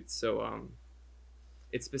Institute, so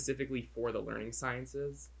it's specifically for the learning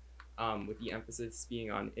sciences, with the emphasis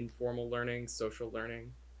being on informal learning, social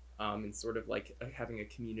learning, and sort of having a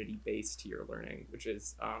community base to your learning, which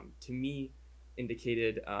is, to me,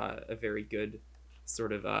 indicated a very good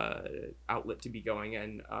sort of outlet to be going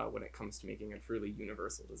in when it comes to making a truly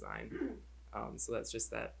universal design. So that's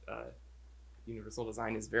just that universal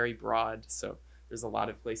design is very broad, so there's a lot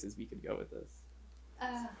of places we could go with this.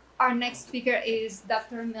 Our next speaker is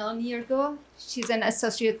Dr. Melanie Yurgo. She's an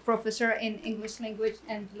associate professor in English language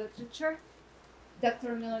and literature.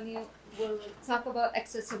 Dr. Melanie will talk about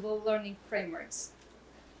accessible learning frameworks.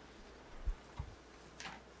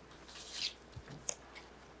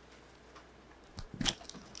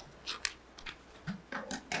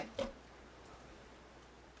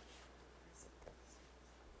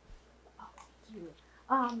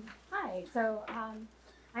 Hi, so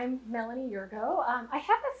I'm Melanie Yurgo. I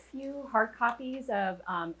have a few hard copies of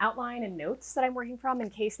outline and notes that I'm working from in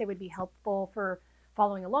case they would be helpful for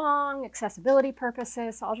following along, accessibility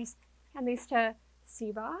purposes. So I'll just hand these to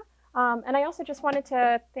Siva. And I also just wanted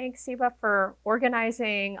to thank SIBA for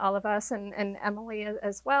organizing all of us and Emily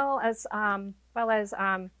as well as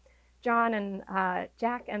John and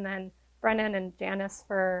Jack, and then Brennan and Janice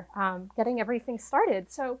for getting everything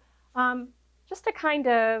started. So just to kind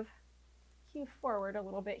of cue forward a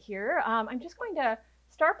little bit here, I'm just going to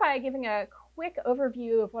start by giving a quick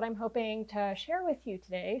overview of what I'm hoping to share with you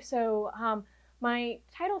today. So my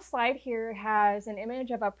title slide here has an image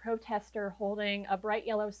of a protester holding a bright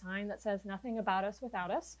yellow sign that says "Nothing about us without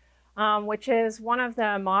us," which is one of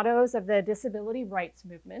the mottos of the disability rights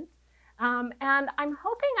movement. And I'm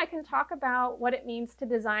hoping I can talk about what it means to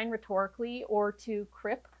design rhetorically or to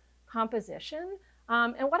crip composition.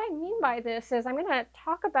 And what I mean by this is I'm going to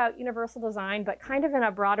talk about universal design, but kind of in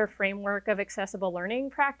a broader framework of accessible learning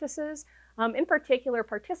practices, in particular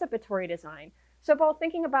participatory design. So both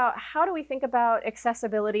thinking about how do we think about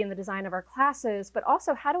accessibility in the design of our classes, but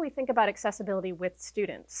also how do we think about accessibility with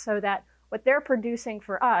students so that what they're producing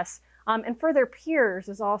for us and for their peers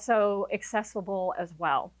is also accessible as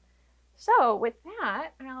well. So with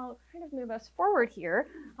that, I'll kind of move us forward here.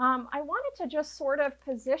 I wanted to just sort of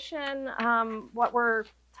position what we're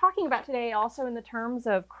talking about today also in the terms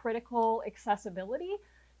of critical accessibility.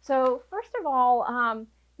 So first of all,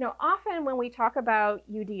 often when we talk about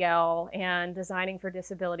UDL and designing for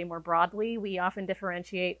disability more broadly, we often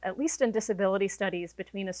differentiate, at least in disability studies,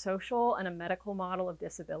 between a social and a medical model of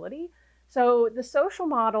disability. So the social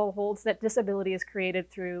model holds that disability is created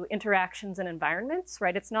through interactions and environments,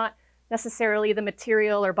 right? It's not necessarily the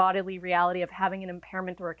material or bodily reality of having an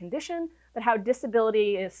impairment or a condition, but how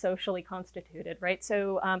disability is socially constituted, right?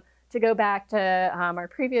 So to go back to our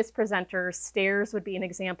previous presenters, stairs would be an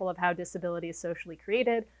example of how disability is socially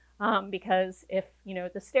created, because if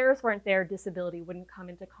the stairs weren't there, disability wouldn't come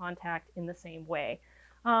into contact in the same way.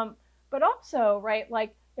 But also, right,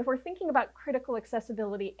 like if we're thinking about critical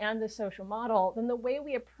accessibility and the social model, then the way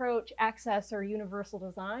we approach access or universal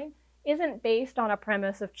design isn't based on a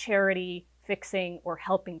premise of charity, fixing, or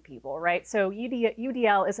helping people, right? So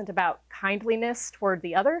UDL isn't about kindliness toward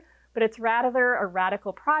the other, but it's rather a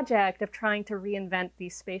radical project of trying to reinvent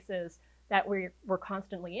these spaces that we're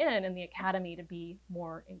constantly in the academy to be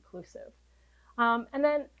more inclusive. And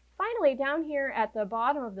then finally, down here at the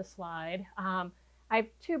bottom of the slide, I have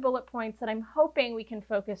 2 bullet points that I'm hoping we can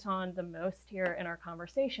focus on the most here in our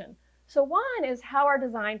conversation. So one is how our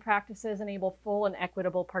design practices enable full and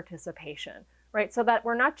equitable participation, right? So that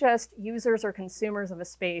we're not just users or consumers of a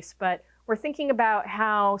space, but we're thinking about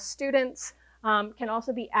how students can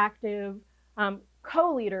also be active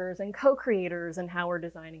co-leaders and co-creators in how we're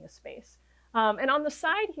designing a space. And on the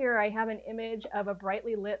side here, I have an image of a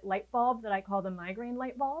brightly lit light bulb that I call the migraine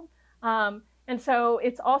light bulb. And so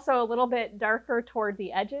it's also a little bit darker toward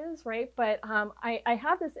the edges, right? But I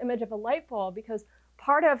have this image of a light bulb because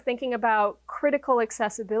part of thinking about critical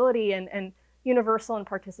accessibility and universal and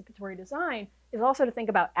participatory design is also to think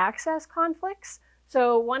about access conflicts.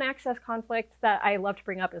 So one access conflict that I love to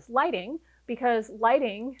bring up is lighting, because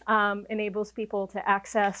lighting enables people to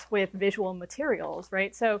access with visual materials,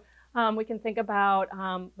 right? So we can think about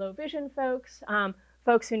low vision folks,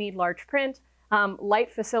 folks who need large print.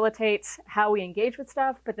 Light facilitates how we engage with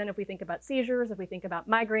stuff, but then if we think about seizures, if we think about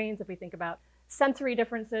migraines, if we think about sensory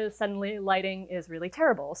differences, suddenly lighting is really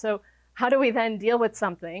terrible. So how do we then deal with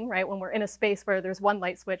something, right, when we're in a space where there's one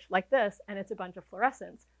light switch like this and it's a bunch of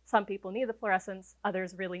fluorescents? Some people need the fluorescents,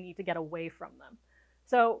 others really need to get away from them.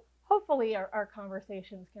 So hopefully our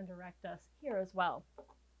conversations can direct us here as well.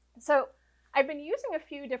 So I've been using a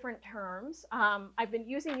few different terms. I've been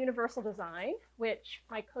using universal design, which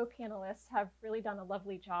my co-panelists have really done a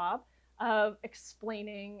lovely job of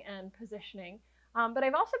explaining and positioning. But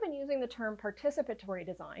I've also been using the term participatory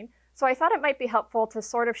design. So I thought it might be helpful to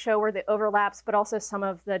sort of show where the overlaps, but also some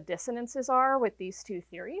of the dissonances are with these 2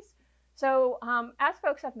 theories. So as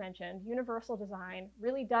folks have mentioned, universal design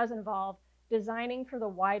really does involve designing for the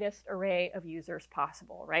widest array of users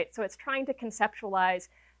possible, right? So it's trying to conceptualize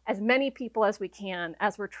as many people as we can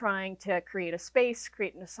as we're trying to create a space,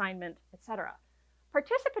 create an assignment, etc.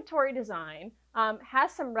 Participatory design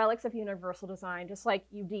has some relics of universal design, just like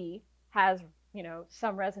UD has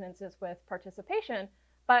some resonances with participation.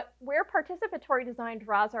 But where participatory design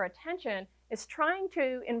draws our attention is trying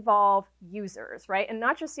to involve users, right? And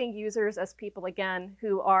not just seeing users as people, again,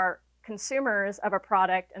 who are consumers of a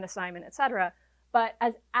product, an assignment, et cetera, but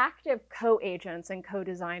as active co-agents and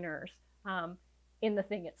co-designers in the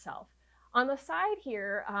thing itself. On the side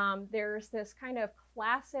here, there's this kind of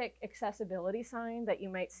classic accessibility sign that you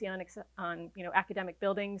might see on academic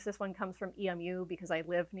buildings. This one comes from EMU because I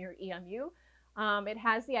live near EMU. It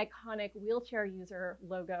has the iconic wheelchair user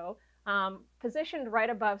logo, positioned right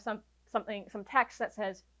above some text that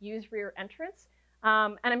says use rear entrance.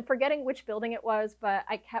 And I'm forgetting which building it was, but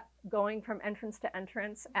I kept going from entrance to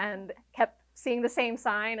entrance and kept seeing the same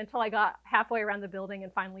sign until I got halfway around the building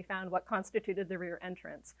and finally found what constituted the rear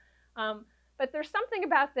entrance. But there's something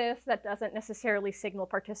about this that doesn't necessarily signal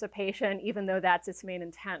participation, even though that's its main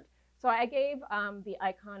intent. So I gave the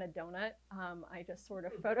icon a donut. I just sort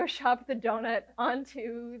of photoshopped the donut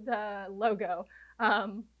onto the logo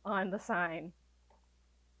on the sign.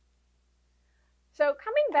 So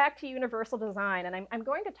coming back to universal design, and I'm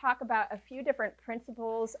going to talk about a few different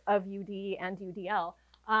principles of UD and UDL,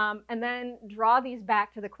 and then draw these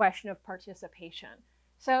back to the question of participation.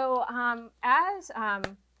 So as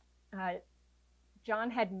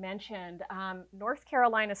John had mentioned, North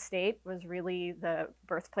Carolina State was really the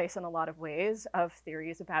birthplace in a lot of ways of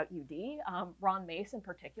theories about UD, Ron Mace in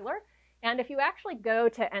particular. And if you actually go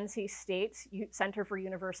to NC State's Center for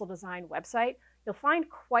Universal Design website, you'll find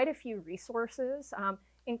quite a few resources,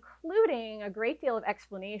 including a great deal of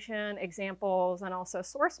explanation, examples, and also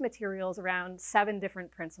source materials around 7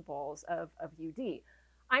 different principles of UD.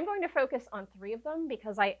 I'm going to focus on 3 of them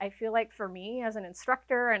because I feel like for me as an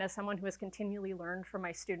instructor and as someone who has continually learned from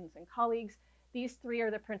my students and colleagues, these 3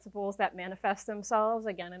 are the principles that manifest themselves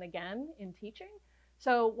again and again in teaching.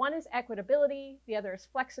 So one is equitability, the other is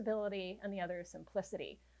flexibility, and the other is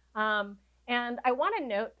simplicity. And I want to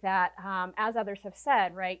note that, as others have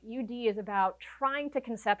said, right, UD is about trying to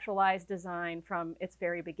conceptualize design from its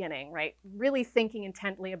very beginning, right? Really thinking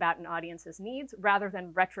intently about an audience's needs rather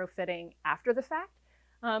than retrofitting after the fact.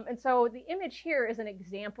 And so the image here is an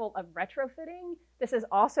example of retrofitting. This is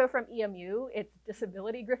also from EMU. It's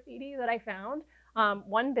disability graffiti that I found.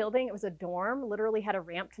 One building, it was a dorm, literally had a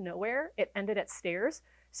ramp to nowhere. It ended at stairs.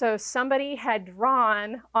 So somebody had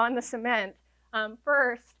drawn on the cement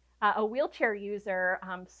first a wheelchair user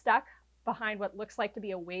stuck behind what looks like to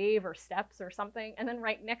be a wave or steps or something, and then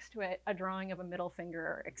right next to it, a drawing of a middle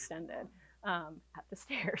finger extended at the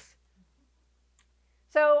stairs.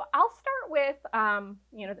 So I'll start with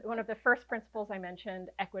one of the first principles I mentioned,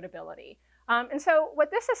 equitability. And so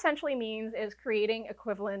what this essentially means is creating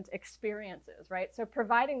equivalent experiences, right? So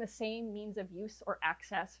providing the same means of use or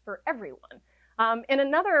access for everyone. And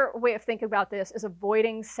another way of thinking about this is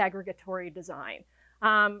avoiding segregatory design.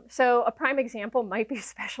 So a prime example might be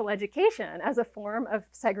special education as a form of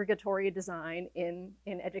segregatory design in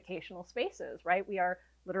educational spaces, right? We are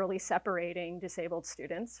literally separating disabled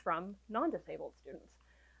students from non-disabled students.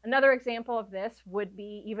 Another example of this would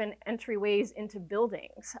be even entryways into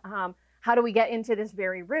buildings. How do we get into this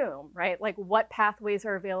very room, right? Like what pathways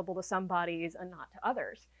are available to some bodies and not to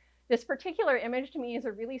others? This particular image to me is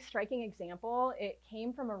a really striking example. It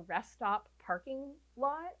came from a rest stop parking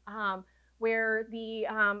lot where the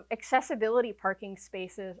accessibility parking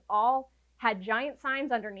spaces all had giant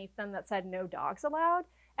signs underneath them that said no dogs allowed.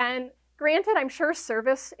 And granted, I'm sure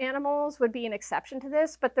service animals would be an exception to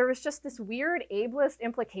this, but there was just this weird ableist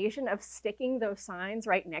implication of sticking those signs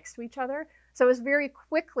right next to each other. So it was very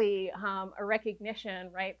quickly a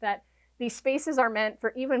recognition, right, that these spaces are meant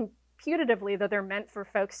for, even putatively, that they're meant for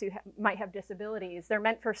folks who might have disabilities. They're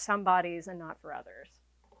meant for some bodies and not for others.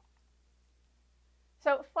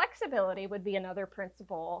 So flexibility would be another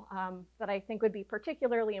principle that I think would be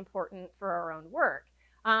particularly important for our own work.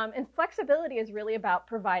 And flexibility is really about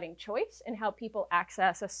providing choice in how people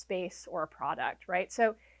access a space or a product, right?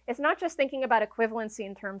 So it's not just thinking about equivalency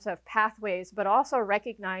in terms of pathways, but also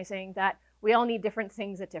recognizing that we all need different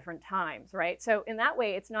things at different times, right? So in that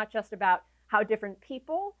way, it's not just about how different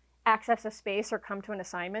people access a space or come to an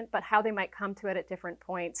assignment, but how they might come to it at different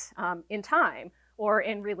points in time or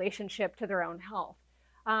in relationship to their own health.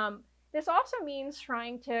 This also means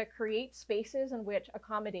trying to create spaces in which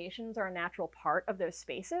accommodations are a natural part of those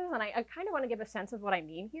spaces. And I kind of want to give a sense of what I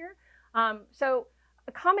mean here. So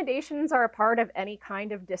accommodations are a part of any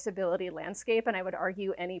kind of disability landscape, and I would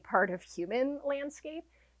argue any part of human landscape.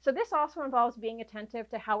 So this also involves being attentive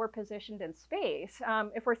to how we're positioned in space.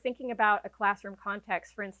 If we're thinking about a classroom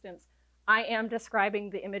context, for instance, I am describing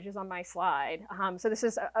the images on my slide. So this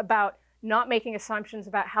is about not making assumptions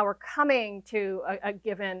about how we're coming to a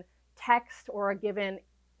given text or a given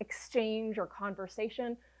exchange or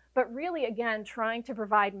conversation, but really, again, trying to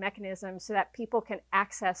provide mechanisms so that people can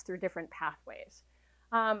access through different pathways.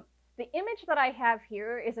 The image that I have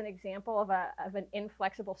here is an example of an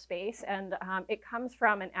inflexible space, and it comes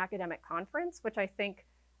from an academic conference, which I think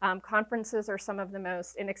conferences are some of the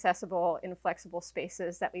most inaccessible, inflexible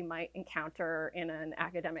spaces that we might encounter in an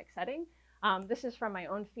academic setting. This is from my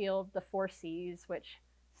own field, the 4 Cs, which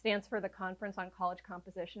stands for the Conference on College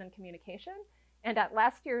Composition and Communication. And at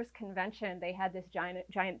last year's convention, they had this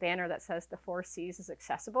giant banner that says the 4 C's is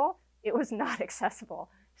accessible. It was not accessible.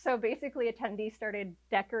 So basically, attendees started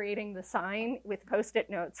decorating the sign with Post-it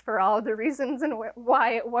notes for all of the reasons and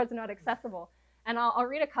why it was not accessible. And I'll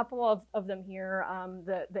read a couple of them here.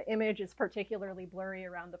 The image is particularly blurry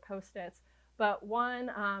around the Post-its. But one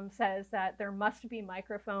says that there must be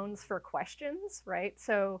microphones for questions, right?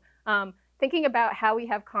 So thinking about how we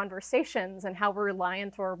have conversations and how we're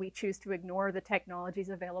reliant or we choose to ignore the technologies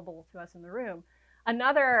available to us in the room.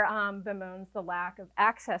 Another bemoans the lack of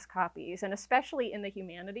access copies, and especially in the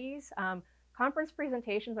humanities. Conference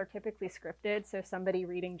presentations are typically scripted, so somebody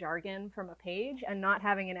reading jargon from a page and not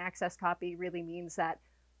having an access copy really means that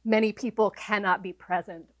many people cannot be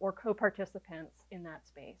present or co-participants in that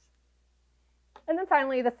space. And then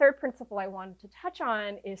finally, the third principle I wanted to touch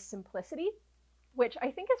on is simplicity, which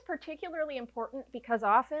I think is particularly important because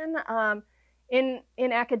often in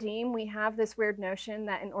academe, we have this weird notion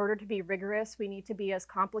that in order to be rigorous, we need to be as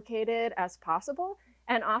complicated as possible.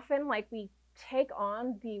 And often, like, we take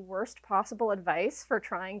on the worst possible advice for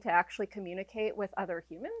trying to actually communicate with other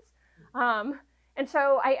humans. And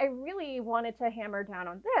so I really wanted to hammer down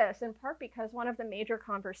on this, in part because one of the major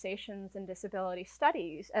conversations in disability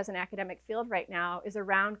studies as an academic field right now is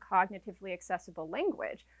around cognitively accessible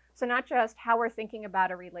language. So not just how we're thinking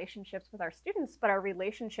about our relationships with our students, but our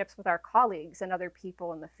relationships with our colleagues and other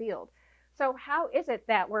people in the field. So how is it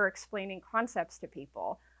that we're explaining concepts to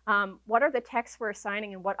people? What are the texts we're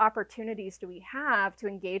assigning, and what opportunities do we have to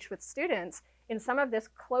engage with students in some of this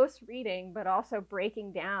close reading, but also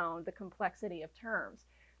breaking down the complexity of terms?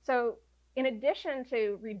 So in addition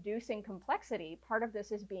to reducing complexity, part of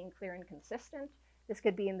this is being clear and consistent. This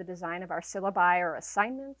could be in the design of our syllabi or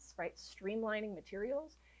assignments, right? Streamlining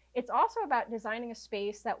materials. It's also about designing a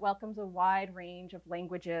space that welcomes a wide range of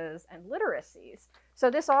languages and literacies.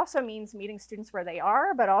 So this also means meeting students where they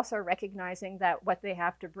are, but also recognizing that what they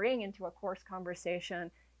have to bring into a course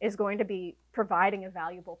conversation is going to be providing a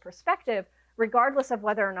valuable perspective, regardless of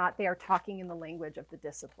whether or not they are talking in the language of the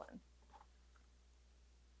discipline.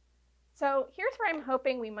 So here's where I'm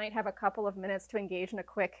hoping we might have a couple of minutes to engage in a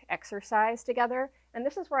quick exercise together. And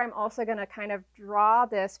this is where I'm also going to kind of draw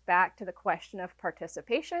this back to the question of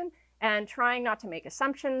participation and trying not to make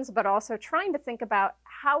assumptions, but also trying to think about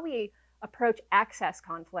how we approach access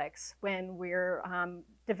conflicts when we're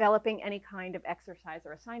developing any kind of exercise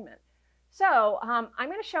or assignment. So I'm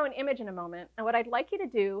going to show an image in a moment. And what I'd like you to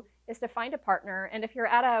do is to find a partner. And if you're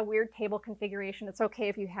at a weird table configuration, it's okay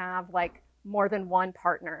if you have like more than one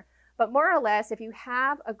partner. But more or less, if you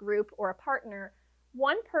have a group or a partner,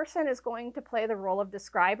 one person is going to play the role of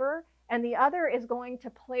describer, and the other is going to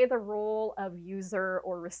play the role of user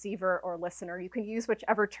or receiver or listener. You can use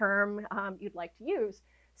whichever term you'd like to use.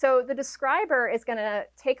 So the describer is going to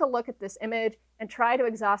take a look at this image and try to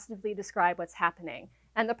exhaustively describe what's happening.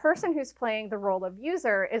 And the person who's playing the role of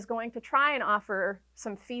user is going to try and offer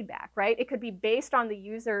some feedback, right? It could be based on the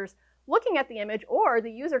user's looking at the image, or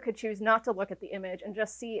the user could choose not to look at the image and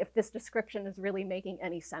just see if this description is really making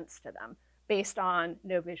any sense to them based on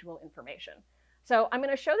no visual information. So I'm going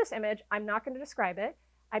to show this image. I'm not going to describe it.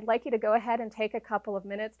 I'd like you to go ahead and take a couple of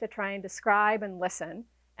minutes to try and describe and listen,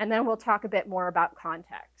 and then we'll talk a bit more about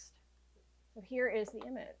context. So here is the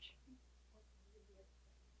image.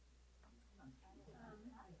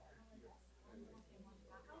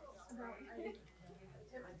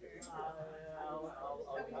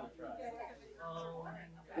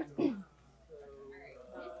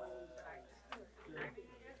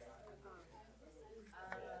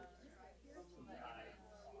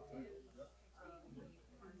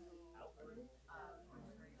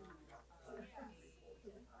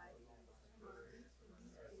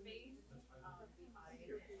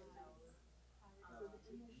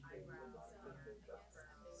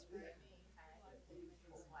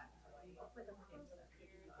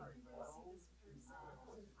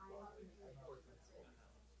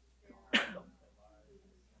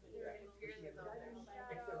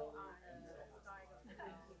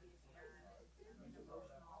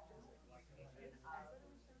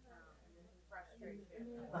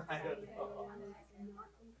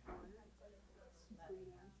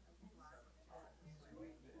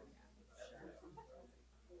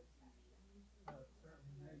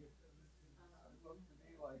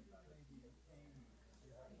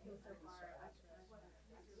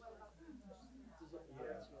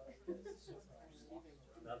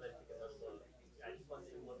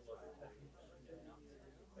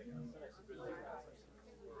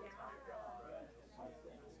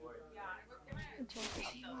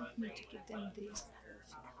 Me to give them this.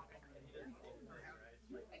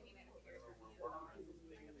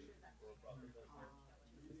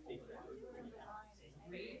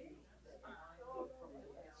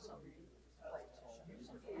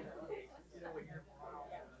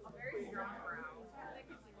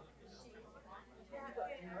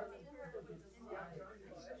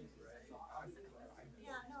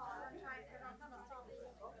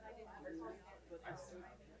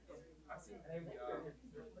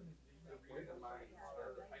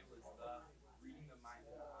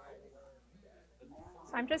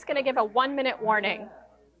 So I'm just going to give a 1-minute warning.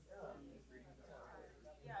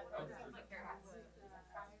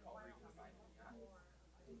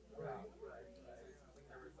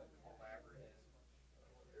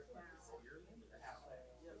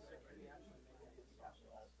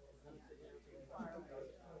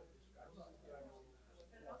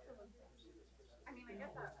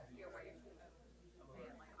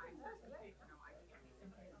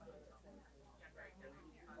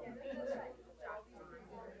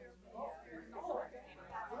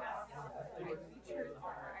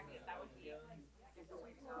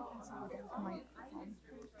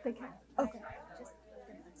 They can. Okay.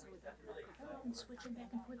 And switching back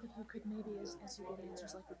and forth if you could maybe as you get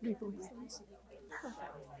answers like revoice them so they can.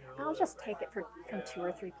 Perfect. I'll just take it from 2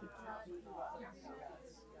 or 3 people.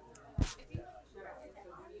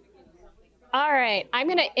 All right, I'm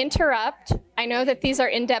going to interrupt. I know that these are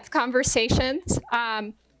in-depth conversations,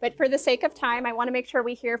 but for the sake of time, I want to make sure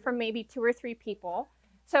we hear from maybe 2 or 3 people.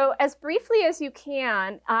 So as briefly as you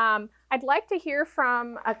can, I'd like to hear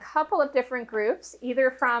from a couple of different groups,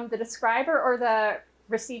 either from the describer or the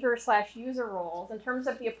receiver/user roles in terms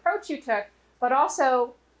of the approach you took, but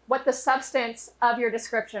also what the substance of your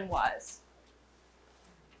description was.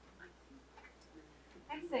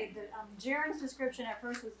 I'd say that Jaren's description at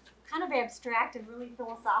first was kind of abstract and really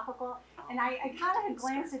philosophical, and I kind of had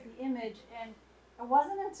glanced at the image, and it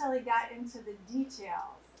wasn't until he got into the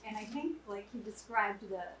details, and I think like he described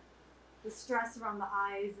the stress around the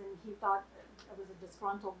eyes, and he thought it was a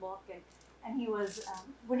disgruntled look, and he was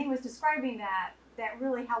when he was describing that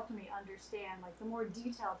really helped me understand, like the more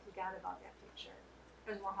detailed he got about that picture,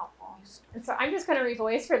 it was more helpful. And so I'm just going to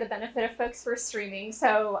revoice for the benefit of folks who are streaming.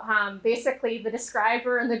 So basically the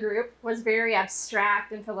describer in the group was very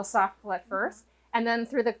abstract and philosophical at first. And then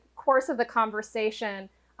through the course of the conversation,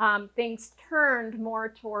 things turned more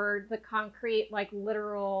toward the concrete, like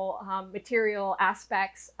literal material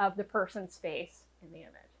aspects of the person's face in the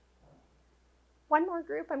image. One more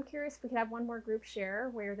group. I'm curious if we could have one more group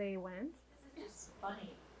share where they went. This is just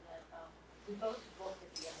funny that we both looked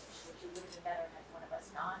at the image, which it would have been better had one of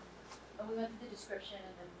us not. But we went through the description,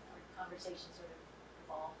 and then our conversation sort of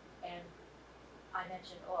evolved. And I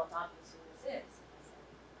mentioned, oh, it's obvious who this is.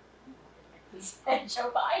 And he said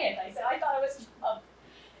Joe Biden. I said, I thought it was Trump.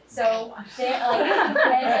 So and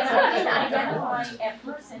I didn't identify a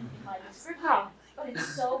person in my description, but it's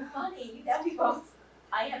so funny that we both.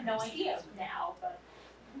 I have no idea now, but.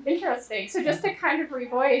 Interesting. So just to kind of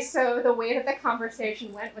revoice, so the way that the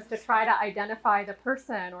conversation went was to try to identify the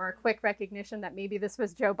person or a quick recognition that maybe this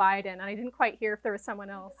was Joe Biden. And I didn't quite hear if there was someone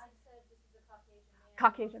else. I said this is a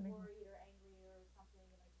Caucasian man. Worried or angry or something,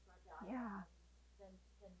 and I described that. Yeah. Then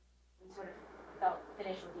we sort of felt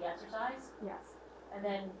finished with the exercise. Yes. And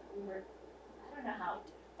then we were, I don't know how,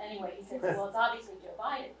 anyway, he said, well, it's obviously Joe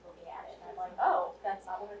Biden looking at it. And I'm like, oh, that's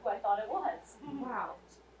not who I thought it was. Wow.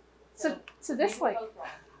 So this we were like, both wrong.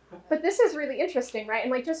 but this is really interesting, right?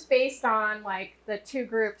 And like just based on like the 2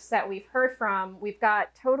 groups that we've heard from, we've got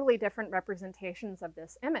totally different representations of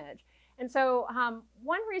this image. And so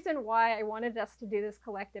one reason why I wanted us to do this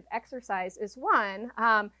collective exercise is one,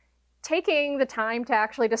 taking the time to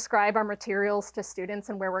actually describe our materials to students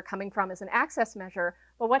and where we're coming from is an access measure.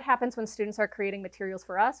 But what happens when students are creating materials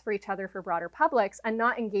for us, for each other, for broader publics, and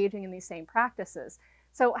not engaging in these same practices?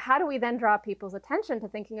 So how do we then draw people's attention to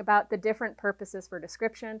thinking about the different purposes for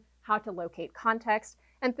description, how to locate context,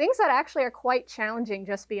 and things that actually are quite challenging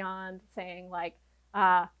just beyond saying like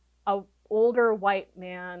a older white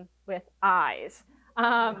man with eyes.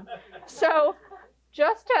 So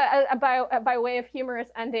just by way of humorous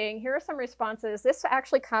ending, here are some responses. This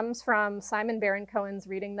actually comes from Simon Baron-Cohen's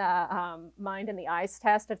Reading the Mind and the Eyes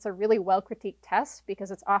test. It's a really well-critiqued test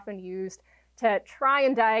because it's often used to try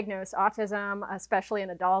and diagnose autism, especially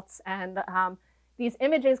in adults. And these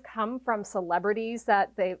images come from celebrities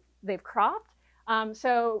that they've cropped.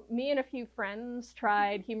 So me and a few friends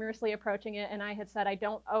tried humorously approaching it, and I had said I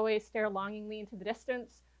don't always stare longingly into the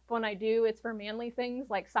distance. But when I do, it's for manly things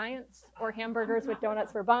like science or hamburgers with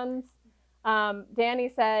donuts for buns.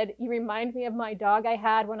 Danny said, you remind me of my dog I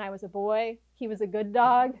had when I was a boy. He was a good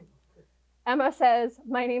dog. Emma says,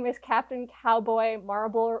 my name is Captain Cowboy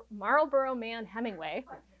Marlboro Man Hemingway.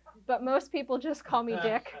 but most people just call me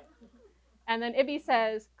Dick. And then Ibby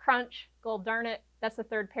says, crunch, gold darn it. That's the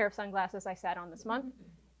third pair of sunglasses I sat on this month.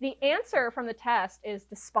 The answer from the test is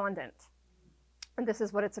despondent. And this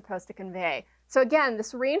is what it's supposed to convey. So again,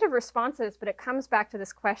 this range of responses, but it comes back to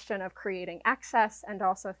this question of creating access and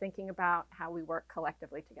also thinking about how we work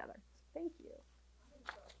collectively together. Thank you.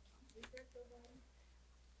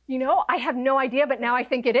 You know, I have no idea, but now I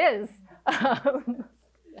think it is.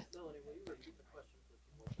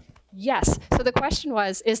 Yes. So the question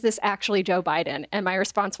was, is this actually Joe Biden? And my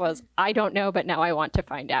response was, I don't know, but now I want to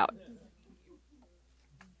find out.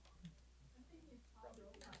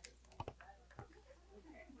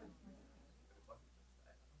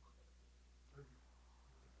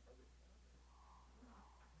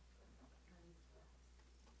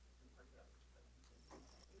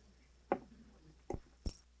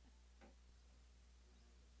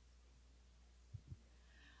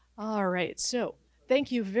 All right, so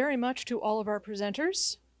thank you very much to all of our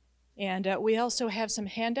presenters. And we also have some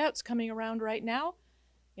handouts coming around right now.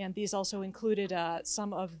 And these also included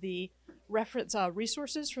some of the reference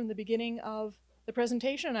resources from the beginning of the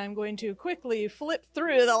presentation. I'm going to quickly flip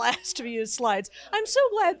through the last few slides. I'm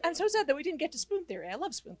so sad that we didn't get to spoon theory. I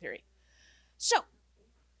love spoon theory. So,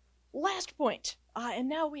 last point. And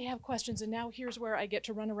now we have questions, and now here's where I get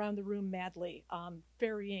to run around the room madly,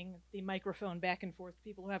 varying the microphone back and forth to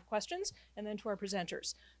people who have questions, and then to our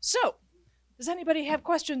presenters. So, does anybody have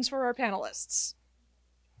questions for our panelists?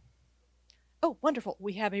 Oh, wonderful.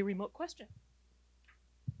 We have a remote question.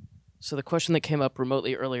 So the question that came up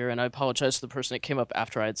remotely earlier, and I apologize to the person that came up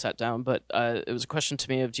after I had sat down, but it was a question to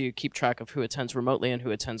me of, do you keep track of who attends remotely and who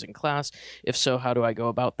attends in class? If so, how do I go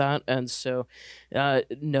about that? And so,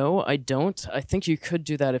 no, I don't. I think you could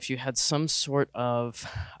do that if you had some sort of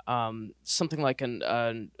something like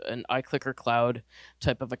an iClicker Cloud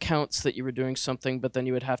type of accounts that you were doing something, but then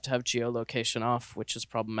you would have to have geolocation off, which is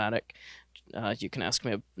problematic. You can ask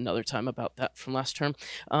me another time about that from last term.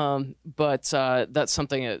 But that's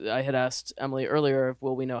something I had asked Emily earlier,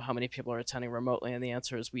 will we know how many people are attending remotely? And the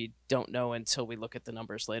answer is we don't know until we look at the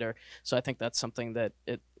numbers later. So I think that's something that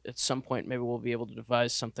at some point maybe we'll be able to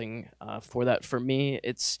devise something for that. For me,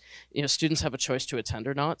 it's, you know, students have a choice to attend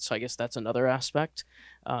or not. So I guess that's another aspect.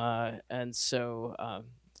 And so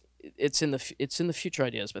it's in the future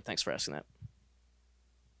ideas, but thanks for asking that.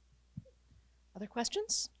 Other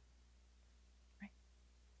questions?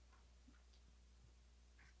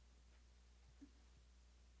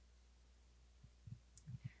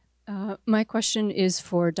 My question is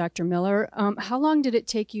for Dr. Miller. How long did it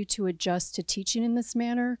take you to adjust to teaching in this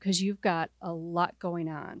manner? Because you've got a lot going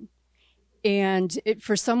on. And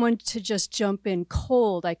for someone to just jump in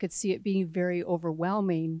cold, I could see it being very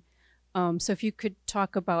overwhelming. So if you could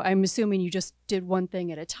talk about, I'm assuming you just did one thing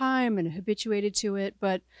at a time and habituated to it,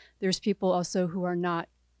 but there's people also who are not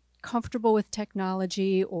comfortable with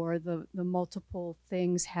technology or the multiple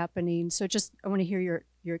things happening. So just, I want to hear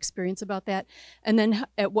your experience about that. And then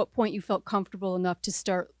at what point you felt comfortable enough to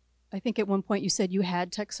start, I think at one point you said you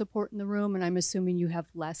had tech support in the room, and I'm assuming you have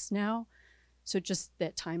less now. So just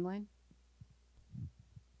that timeline.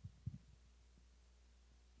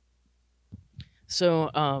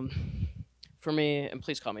 So for me, and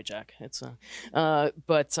please call me Jack. It's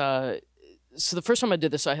so the first time I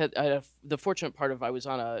did this, I had the fortunate part of I was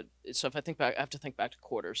on so if I think back, I have to think back to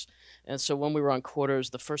quarters. And so when we were on quarters,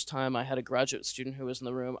 the first time I had a graduate student who was in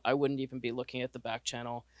the room, I wouldn't even be looking at the back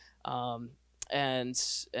channel. And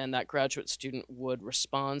that graduate student would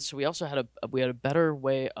respond. So we also had a better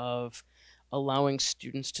way of allowing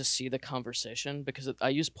students to see the conversation, because I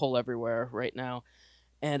use Poll Everywhere right now.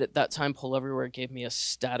 And at that time, Poll Everywhere gave me a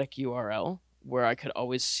static URL where I could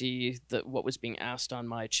always see what was being asked on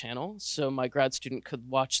my channel. So my grad student could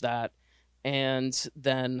watch that and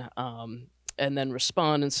then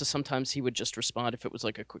respond. And so sometimes he would just respond if it was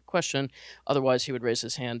like a quick question. Otherwise, he would raise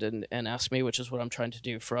his hand and ask me, which is what I'm trying to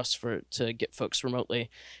do for us to get folks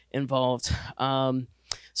remotely involved.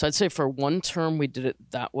 So I'd say for one term, we did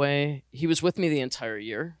it that way. He was with me the entire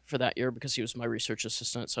year for that year because he was my research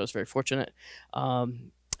assistant, so I was very fortunate.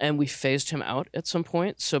 And we phased him out at some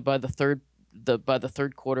point. So by the third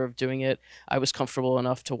quarter of doing it, I was comfortable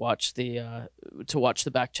enough to watch the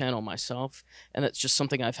back channel myself, and it's just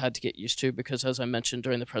something I've had to get used to because, as I mentioned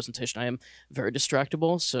during the presentation, I am very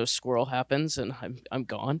distractible. So squirrel happens, and I'm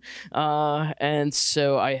gone, and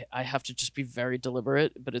so I have to just be very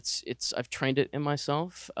deliberate. But I've trained it in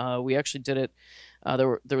myself. We actually did it.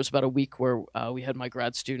 There was about a week where we had my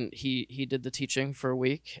grad student. He did the teaching for a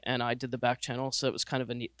week, and I did the back channel. So it was kind of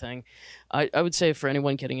a neat thing. I would say for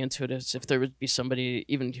anyone getting into it, is if there would be somebody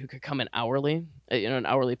even who could come in hourly, an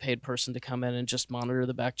hourly paid person to come in and just monitor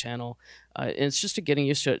the back channel. And it's just a getting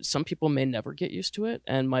used to it. Some people may never get used to it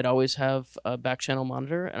and might always have a back channel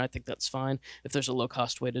monitor, and I think that's fine if there's a low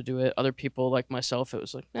cost way to do it. Other people like myself, it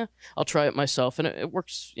was like, I'll try it myself, and it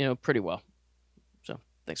works, pretty well. So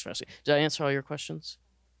thanks for asking. Did I answer all your questions?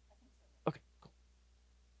 Okay, cool.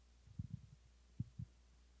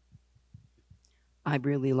 I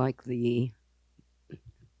really like the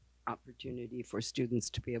opportunity for students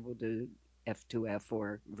to be able to F2F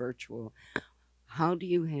or virtual. How do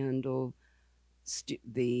you handle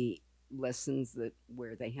the lessons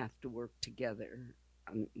where they have to work together,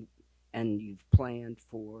 and you've planned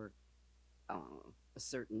for a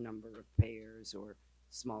certain number of pairs or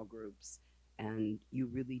small groups, and you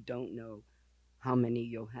really don't know how many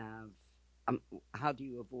you'll have? How do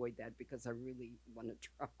you avoid that? Because I really want to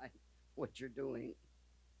try what you're doing.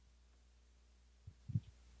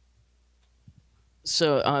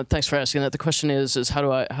 So thanks for asking that. The question is how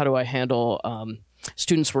do I handle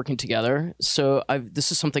students working together? So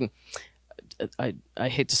this is something I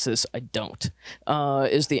hate to say this, I don't,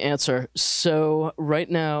 is the answer. So right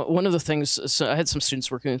now, one of the things, so I had some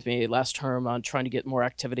students working with me last term on trying to get more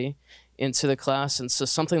activity into the class. And so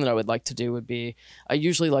something that I would like to do would be, I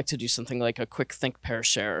usually like to do something like a quick think, pair,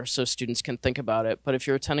 share, so students can think about it. But if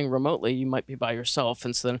you're attending remotely, you might be by yourself.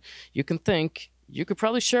 And so then you can think, you could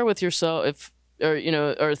probably share with yourself,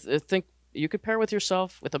 think you could pair with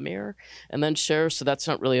yourself with a mirror and then share. So that's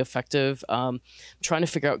not really effective. Trying to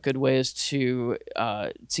figure out good ways to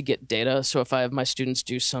get data. So if I have my students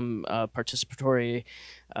do some participatory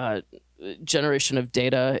generation of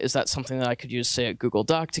data, is that something that I could use, say, a Google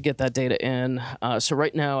Doc to get that data in? So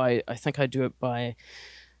right now, I think I do it by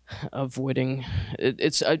avoiding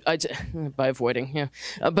by avoiding, yeah.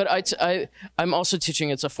 But I'm also teaching,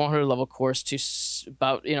 it's a 400 level course to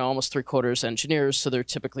about almost 3/4 engineers, so they're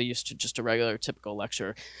typically used to just a regular typical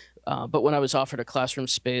lecture. But when I was offered a classroom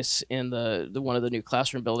space in the one of the new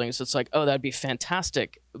classroom buildings, it's like, oh, that'd be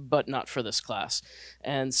fantastic, but not for this class.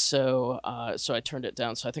 And so so I turned it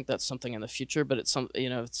down. So I think that's something in the future, but it's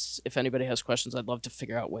if anybody has questions, I'd love to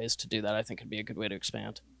figure out ways to do that. I think it'd be a good way to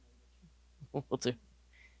expand. We'll do.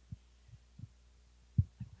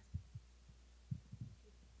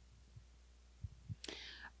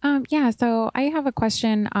 Yeah, so I have a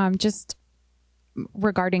question just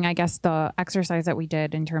regarding, I guess, the exercise that we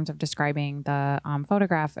did in terms of describing the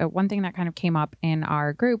photograph. One thing that kind of came up in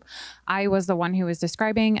our group, I was the one who was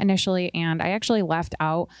describing initially, and I actually left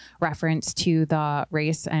out reference to the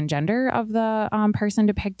race and gender of the person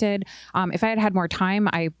depicted. If I had had more time,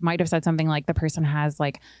 I might have said something like the person has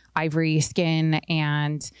like ivory skin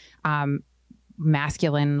and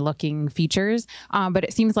masculine looking features. But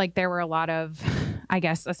it seems like there were a lot of, I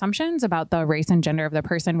guess, assumptions about the race and gender of the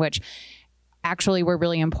person, which actually were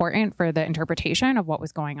really important for the interpretation of what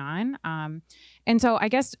was going on. And so I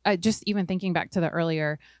guess just even thinking back to the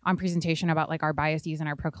earlier presentation about like our biases and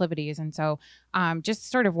our proclivities. And so just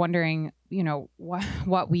sort of wondering,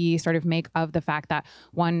 what we sort of make of the fact that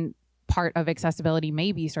one part of accessibility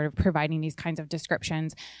may be sort of providing these kinds of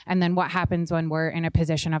descriptions. And then what happens when we're in a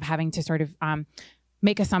position of having to sort of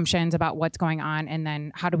make assumptions about what's going on, and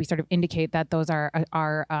then how do we sort of indicate that those are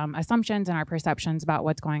our assumptions and our perceptions about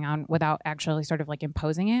what's going on without actually sort of like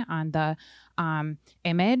imposing it on the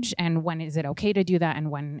image, and when is it okay to do that and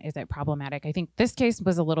when is it problematic? I think this case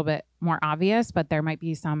was a little bit more obvious, but there might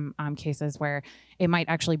be some cases where it might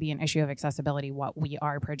actually be an issue of accessibility, what we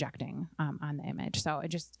are projecting on the image. So I'm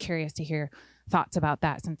just curious to hear thoughts about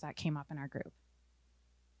that since that came up in our group.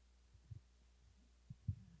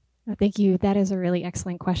 Thank you. That is a really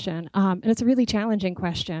excellent question. And it's a really challenging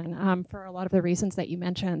question for a lot of the reasons that you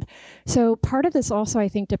mentioned. So part of this also, I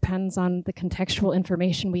think, depends on the contextual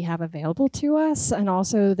information we have available to us and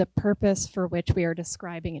also the purpose for which we are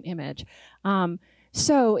describing an image.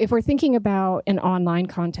 So if we're thinking about an online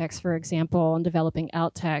context, for example, and developing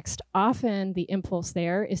alt text, often the impulse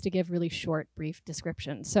there is to give really short, brief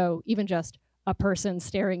descriptions. So even just a person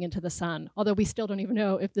staring into the sun, although we still don't even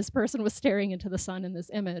know if this person was staring into the sun in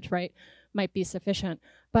this image, right, might be sufficient.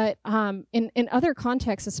 But in other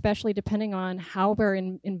contexts, especially depending on how we're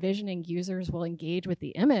envisioning users will engage with the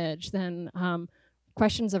image, then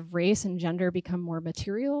questions of race and gender become more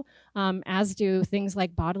material, as do things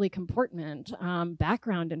like bodily comportment,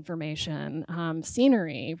 background information,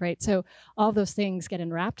 scenery, right? So all those things get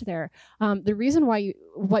enwrapped there. The reason why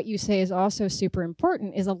what you say is also super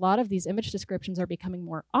important is a lot of these image descriptions are becoming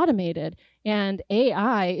more automated, and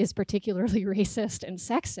AI is particularly racist and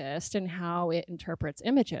sexist in how it interprets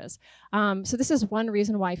images. So this is one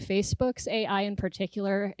reason why Facebook's AI in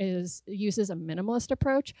particular uses a minimalist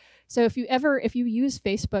approach. So if you use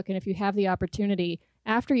Facebook and if you have the opportunity,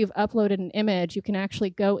 after you've uploaded an image, you can actually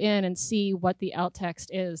go in and see what the alt text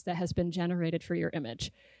is that has been generated for your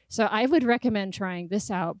image. So I would recommend trying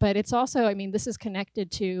this out, but it's also, I mean, this is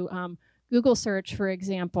connected to Google search, for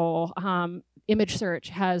example. Image search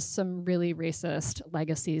has some really racist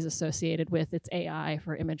legacies associated with its AI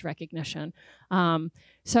for image recognition.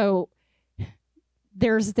 So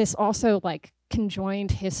there's this also like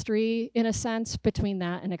conjoined history in a sense between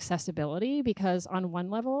that and accessibility, because on one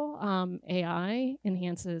level, AI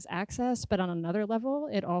enhances access, but on another level,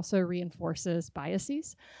 it also reinforces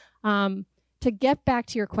biases. To get back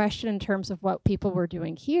to your question in terms of what people were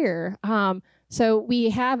doing here, so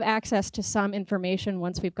we have access to some information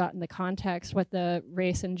once we've gotten the context, what the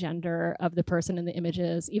race and gender of the person in the image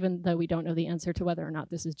is, even though we don't know the answer to whether or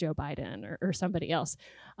not this is Joe Biden or somebody else.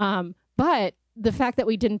 But the fact that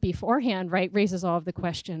we didn't beforehand, right, raises all of the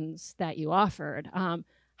questions that you offered.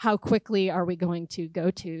 How quickly are we going to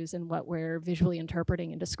go-tos and what we're visually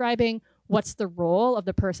interpreting and describing? What's the role of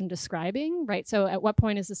the person describing, right? So at what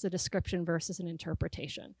point is this a description versus an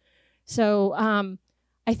interpretation? So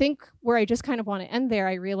I think where I just kind of want to end there,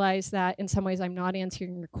 I realize that in some ways I'm not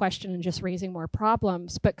answering your question and just raising more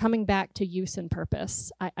problems, but coming back to use and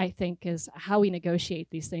purpose, I think is how we negotiate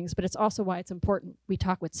these things, but it's also why it's important we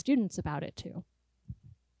talk with students about it too.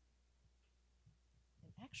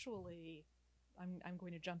 Actually, I'm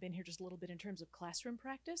going to jump in here just a little bit in terms of classroom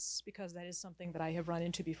practice, because that is something that I have run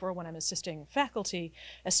into before when I'm assisting faculty,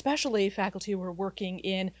 especially faculty who are working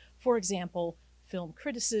in, for example, film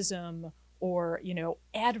criticism or, you know,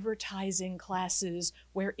 advertising classes,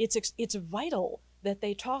 where it's vital that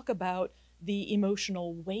they talk about the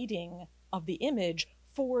emotional weighting of the image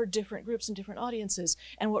for different groups and different audiences.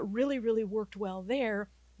 And what really, really worked well there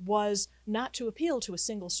was not to appeal to a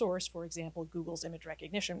single source, for example, Google's image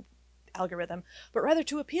recognition algorithm, but rather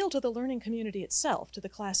to appeal to the learning community itself, to the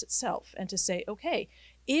class itself, and to say, okay,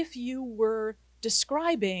 if you were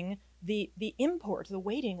describing the import, the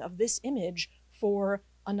weighting of this image for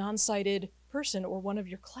a non-sighted person or one of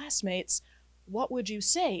your classmates, what would you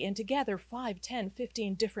say? And together 5, 10,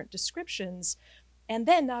 15 different descriptions. And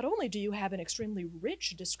then not only do you have an extremely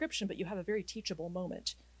rich description, but you have a very teachable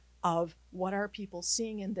moment of what are people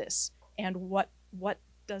seeing in this and what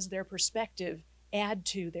does their perspective add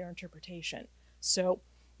to their interpretation. So,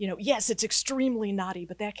 you know, yes, it's extremely naughty,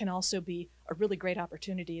 but that can also be a really great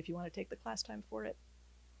opportunity if you want to take the class time for it.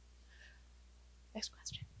 Next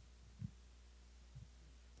question.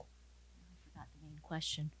 I forgot the main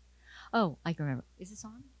question. Oh, I can remember. Is this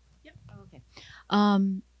on? Yep. Oh, okay.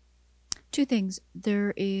 Two things.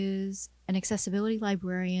 There is an accessibility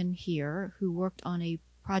librarian here who worked on a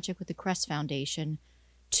project with the Crest Foundation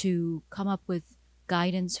to come up with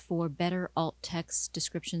guidance for better alt text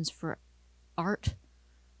descriptions for art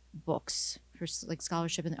books, for like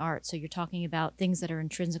scholarship in the arts. So you're talking about things that are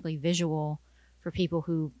intrinsically visual for people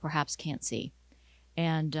who perhaps can't see.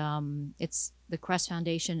 And it's the Crest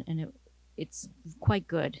Foundation, and it's quite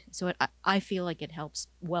good. So I feel like it helps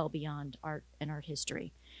well beyond art and art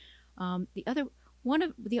history. My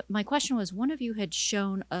question was, one of you had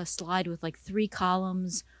shown a slide with like 3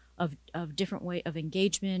 columns of different way of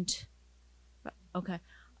engagement. Okay.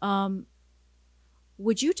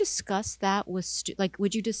 Would you discuss that with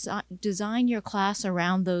would you design your class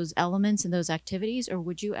around those elements and those activities, or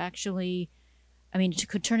would you actually, I mean, it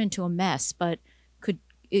could turn into a mess, but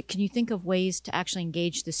can you think of ways to actually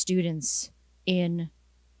engage the students in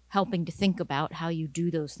helping to think about how you do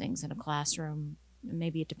those things in a classroom?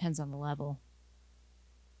 Maybe it depends on the level.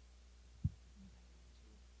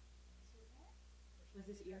 Was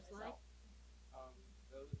this your slide?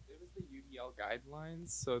 It was the UDL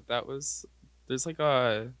guidelines. So there's like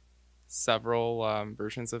several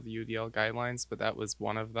versions of the UDL guidelines, but that was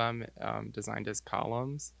one of them, designed as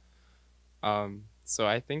columns. So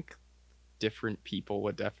I think different people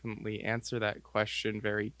would definitely answer that question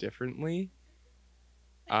very differently.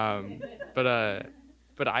 But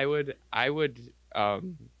I would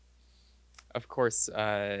of course,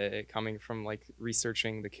 coming from like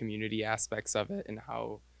researching the community aspects of it and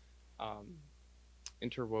how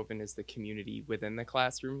interwoven is the community within the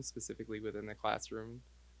classroom, specifically within the classroom,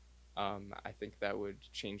 I think that would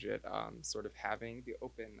change it. Sort of having the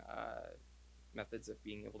open methods of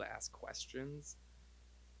being able to ask questions,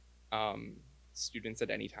 students at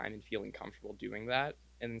any time, and feeling comfortable doing that,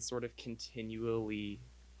 and then sort of continually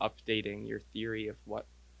updating your theory of what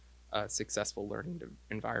a successful learning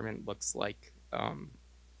environment looks like.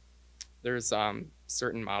 There's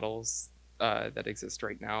certain models that exist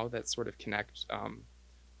right now that sort of connect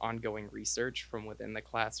ongoing research from within the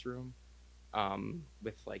classroom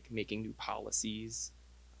with like making new policies,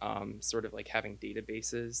 sort of like having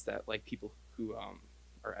databases that like people who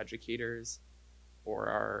are educators or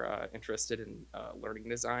are interested in learning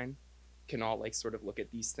design can all like sort of look at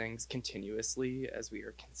these things continuously as we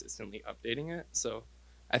are consistently updating it. So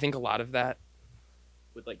I think a lot of that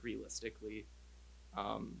would like realistically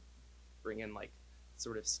bring in like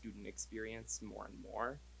sort of student experience more and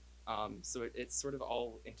more. So it sort of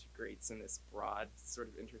all integrates in this broad sort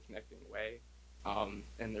of interconnecting way.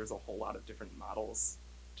 And there's a whole lot of different models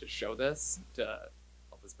to show this to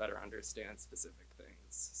help us better understand specific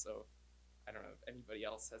things. So I don't know if anybody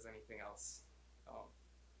else has anything else,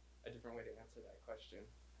 a different way to answer that question.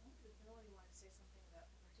 I wonder if Melanie wanted to say something about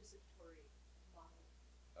the participatory model.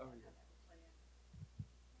 Oh, and yeah. how that would play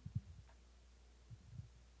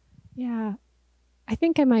in. Yeah, I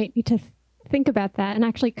think I might need to think about that. And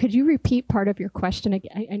actually, could you repeat part of your question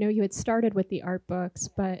again? I know you had started with the art books,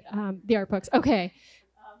 but the art books. Okay.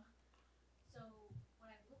 So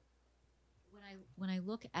when I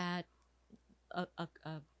look at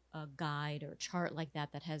a guide or a chart like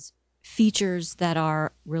that that has features that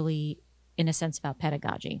are really, in a sense, about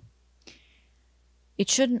pedagogy, it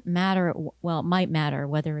shouldn't matter. Well, it might matter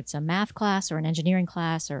whether it's a math class or an engineering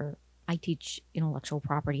class, or I teach intellectual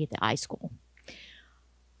property at the iSchool.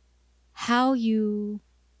 How you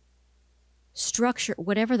structure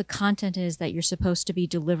whatever the content is that you're supposed to be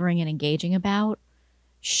delivering and engaging about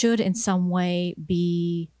should in some way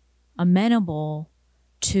be amenable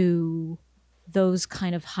to those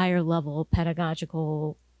kind of higher level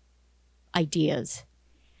pedagogical ideas.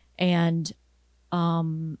 And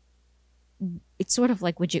it's sort of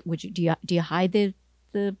like, do you hide the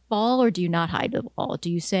ball, or do you not hide the ball? Do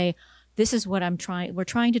you say, this is what we're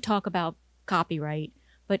trying to talk about copyright,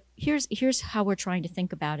 but here's how we're trying to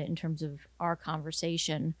think about it in terms of our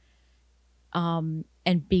conversation,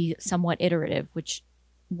 and be somewhat iterative, which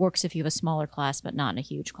works if you have a smaller class, but not in a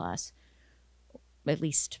huge class. At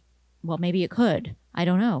least, well, maybe it could. I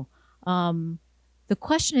don't know. The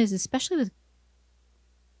question is, especially with,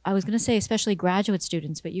 I was going to say especially graduate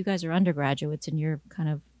students, but you guys are undergraduates and you're kind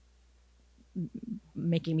of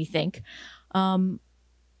making me think.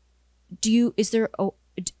 Is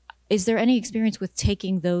there any experience with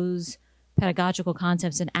taking those pedagogical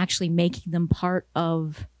concepts and actually making them part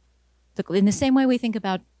of in the same way we think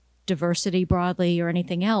about diversity broadly or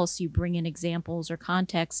anything else, you bring in examples or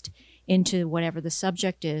context into whatever the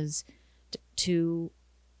subject is to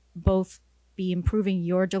both be improving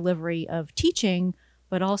your delivery of teaching,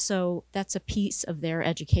 but also that's a piece of their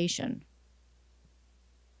education.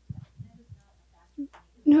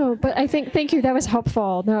 No, but I think, thank you, that was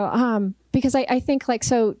helpful. No, because I think like,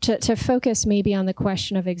 so to focus maybe on the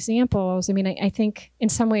question of examples, I mean, I think in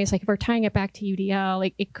some ways, like if we're tying it back to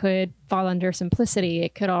UDL, it could fall under simplicity.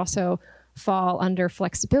 It could also fall under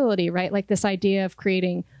flexibility, right? Like this idea of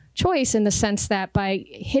creating choice in the sense that by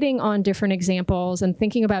hitting on different examples and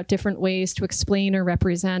thinking about different ways to explain or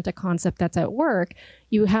represent a concept that's at work,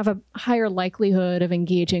 you have a higher likelihood of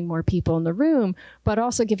engaging more people in the room, but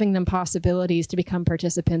also giving them possibilities to become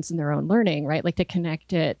participants in their own learning, right? Like to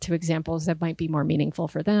connect it to examples that might be more meaningful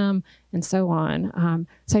for them and so on.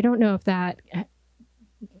 So I don't know if that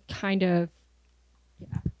kind of,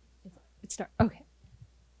 yeah, okay.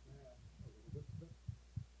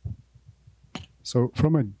 So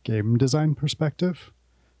from a game design perspective,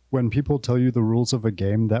 when people tell you the rules of a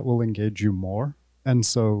game, that will engage you more. And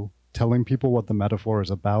so telling people what the metaphor is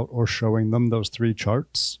about or showing them those 3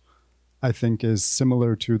 charts, I think is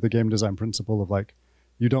similar to the game design principle of like,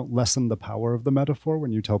 you don't lessen the power of the metaphor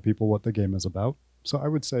when you tell people what the game is about. So I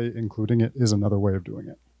would say including it is another way of doing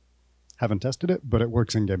it. Haven't tested it, but it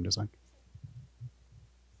works in game design.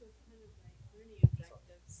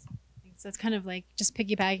 So it's kind of like just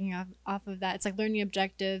piggybacking off of that. It's like learning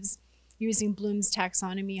objectives, using Bloom's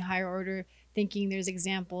taxonomy, higher order thinking. There's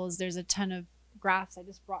examples. There's a ton of graphs. I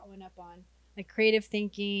just brought one up on like creative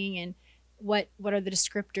thinking and what are the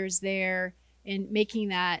descriptors there, and making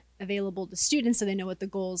that available to students so they know what the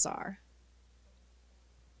goals are.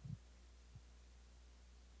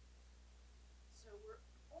 So we're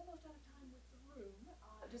almost out of time with the room.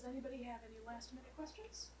 Does anybody have any last minute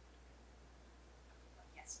questions?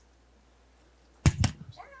 Yes.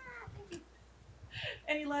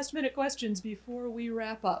 Any last minute questions before we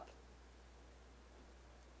wrap up?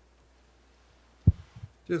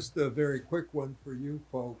 Just a very quick one for you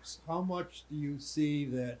folks. How much do you see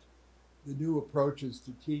that the new approaches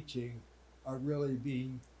to teaching are really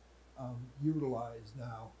being utilized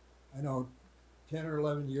now. I know 10 or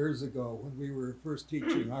 11 years ago when we were first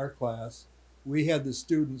teaching our class, we had the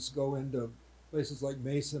students go into places like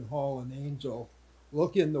Mason Hall and Angel,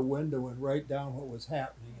 look in the window and write down what was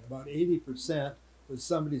happening. And about 80% was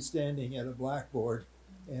somebody standing at a blackboard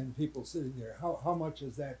and people sitting there. How much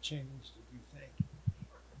has that changed, do you think?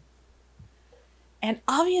 And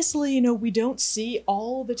obviously, we don't see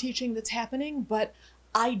all the teaching that's happening, but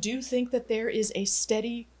I do think that there is a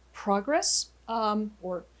steady progress,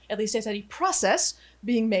 or at least a steady process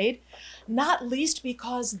being made, not least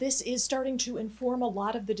because this is starting to inform a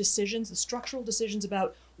lot of the decisions, the structural decisions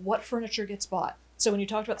about what furniture gets bought. So when you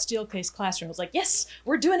talked about steel-cased classroom, it was like, yes,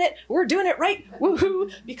 we're doing it right,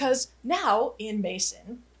 woohoo! Because now in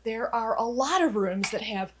Mason, there are a lot of rooms that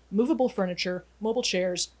have movable furniture, mobile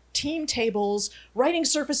chairs, team tables, writing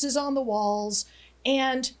surfaces on the walls,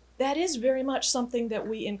 and that is very much something that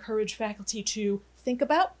we encourage faculty to think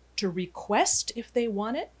about, to request if they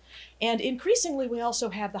want it. And increasingly, we also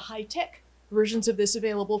have the high-tech versions of this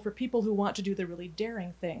available for people who want to do the really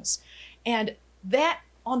daring things. And that,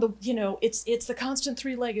 on the, it's the constant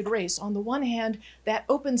three-legged race. On the one hand, that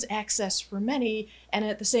opens access for many, and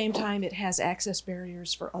at the same time, it has access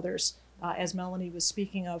barriers for others, as Melanie was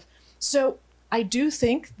speaking of. So I do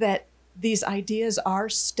think that these ideas are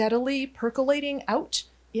steadily percolating out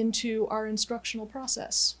into our instructional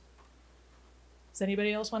process. Does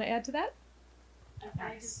anybody else want to add to that?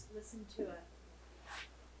 I was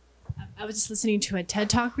just listening to a TED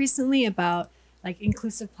Talk recently about like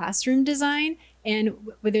inclusive classroom design, and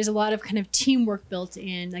where there's a lot of kind of teamwork built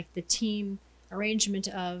in, like the team arrangement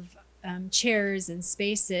of chairs and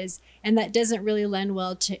spaces, and that doesn't really lend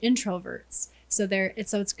well to introverts. So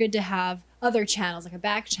it's good to have other channels, like a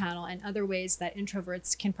back channel, and other ways that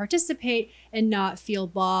introverts can participate and not feel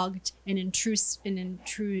bogged and intrusive.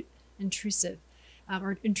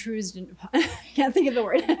 Or intruded. I can't think of the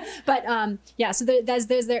word, but yeah. So there's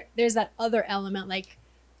that other element, like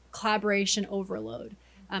collaboration overload.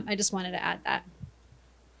 I just wanted to add that.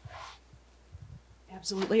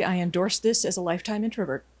 Absolutely, I endorse this as a lifetime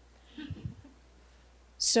introvert.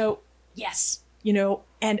 So yes,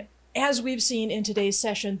 and as we've seen in today's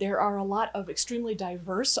session, there are a lot of extremely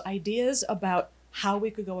diverse ideas about how we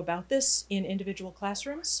could go about this in individual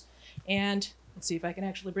classrooms, and let's see if I can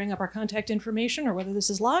actually bring up our contact information or whether this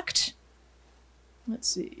is locked. Let's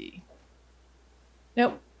see.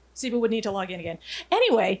 Nope. Siba would need to log in again.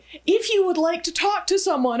 Anyway, if you would like to talk to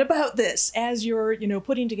someone about this as you're,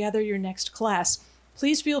 putting together your next class,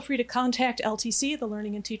 please feel free to contact LTC, the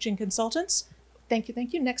Learning and Teaching Consultants. Thank you,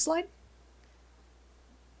 thank you. Next slide.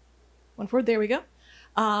 One forward, there we go.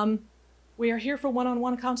 We are here for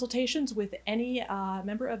one-on-one consultations with any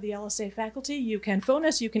member of the LSA faculty. You can phone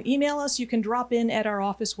us, you can email us, you can drop in at our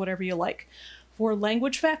office, whatever you like. For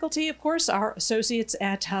language faculty, of course, our associates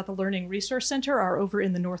at the Learning Resource Center are over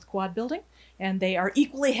in the North Quad building, and they are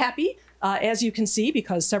equally happy, as you can see,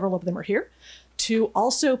 because several of them are here, to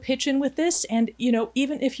also pitch in with this. And,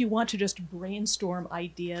 even if you want to just brainstorm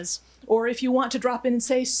ideas, or if you want to drop in and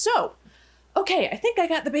say, so, okay, I think I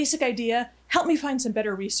got the basic idea, help me find some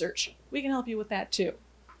better research. We can help you with that too.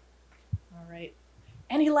 All right.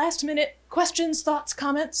 Any last minute questions, thoughts,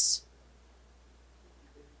 comments?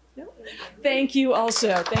 No? Thank you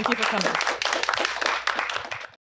also. Thank you for coming.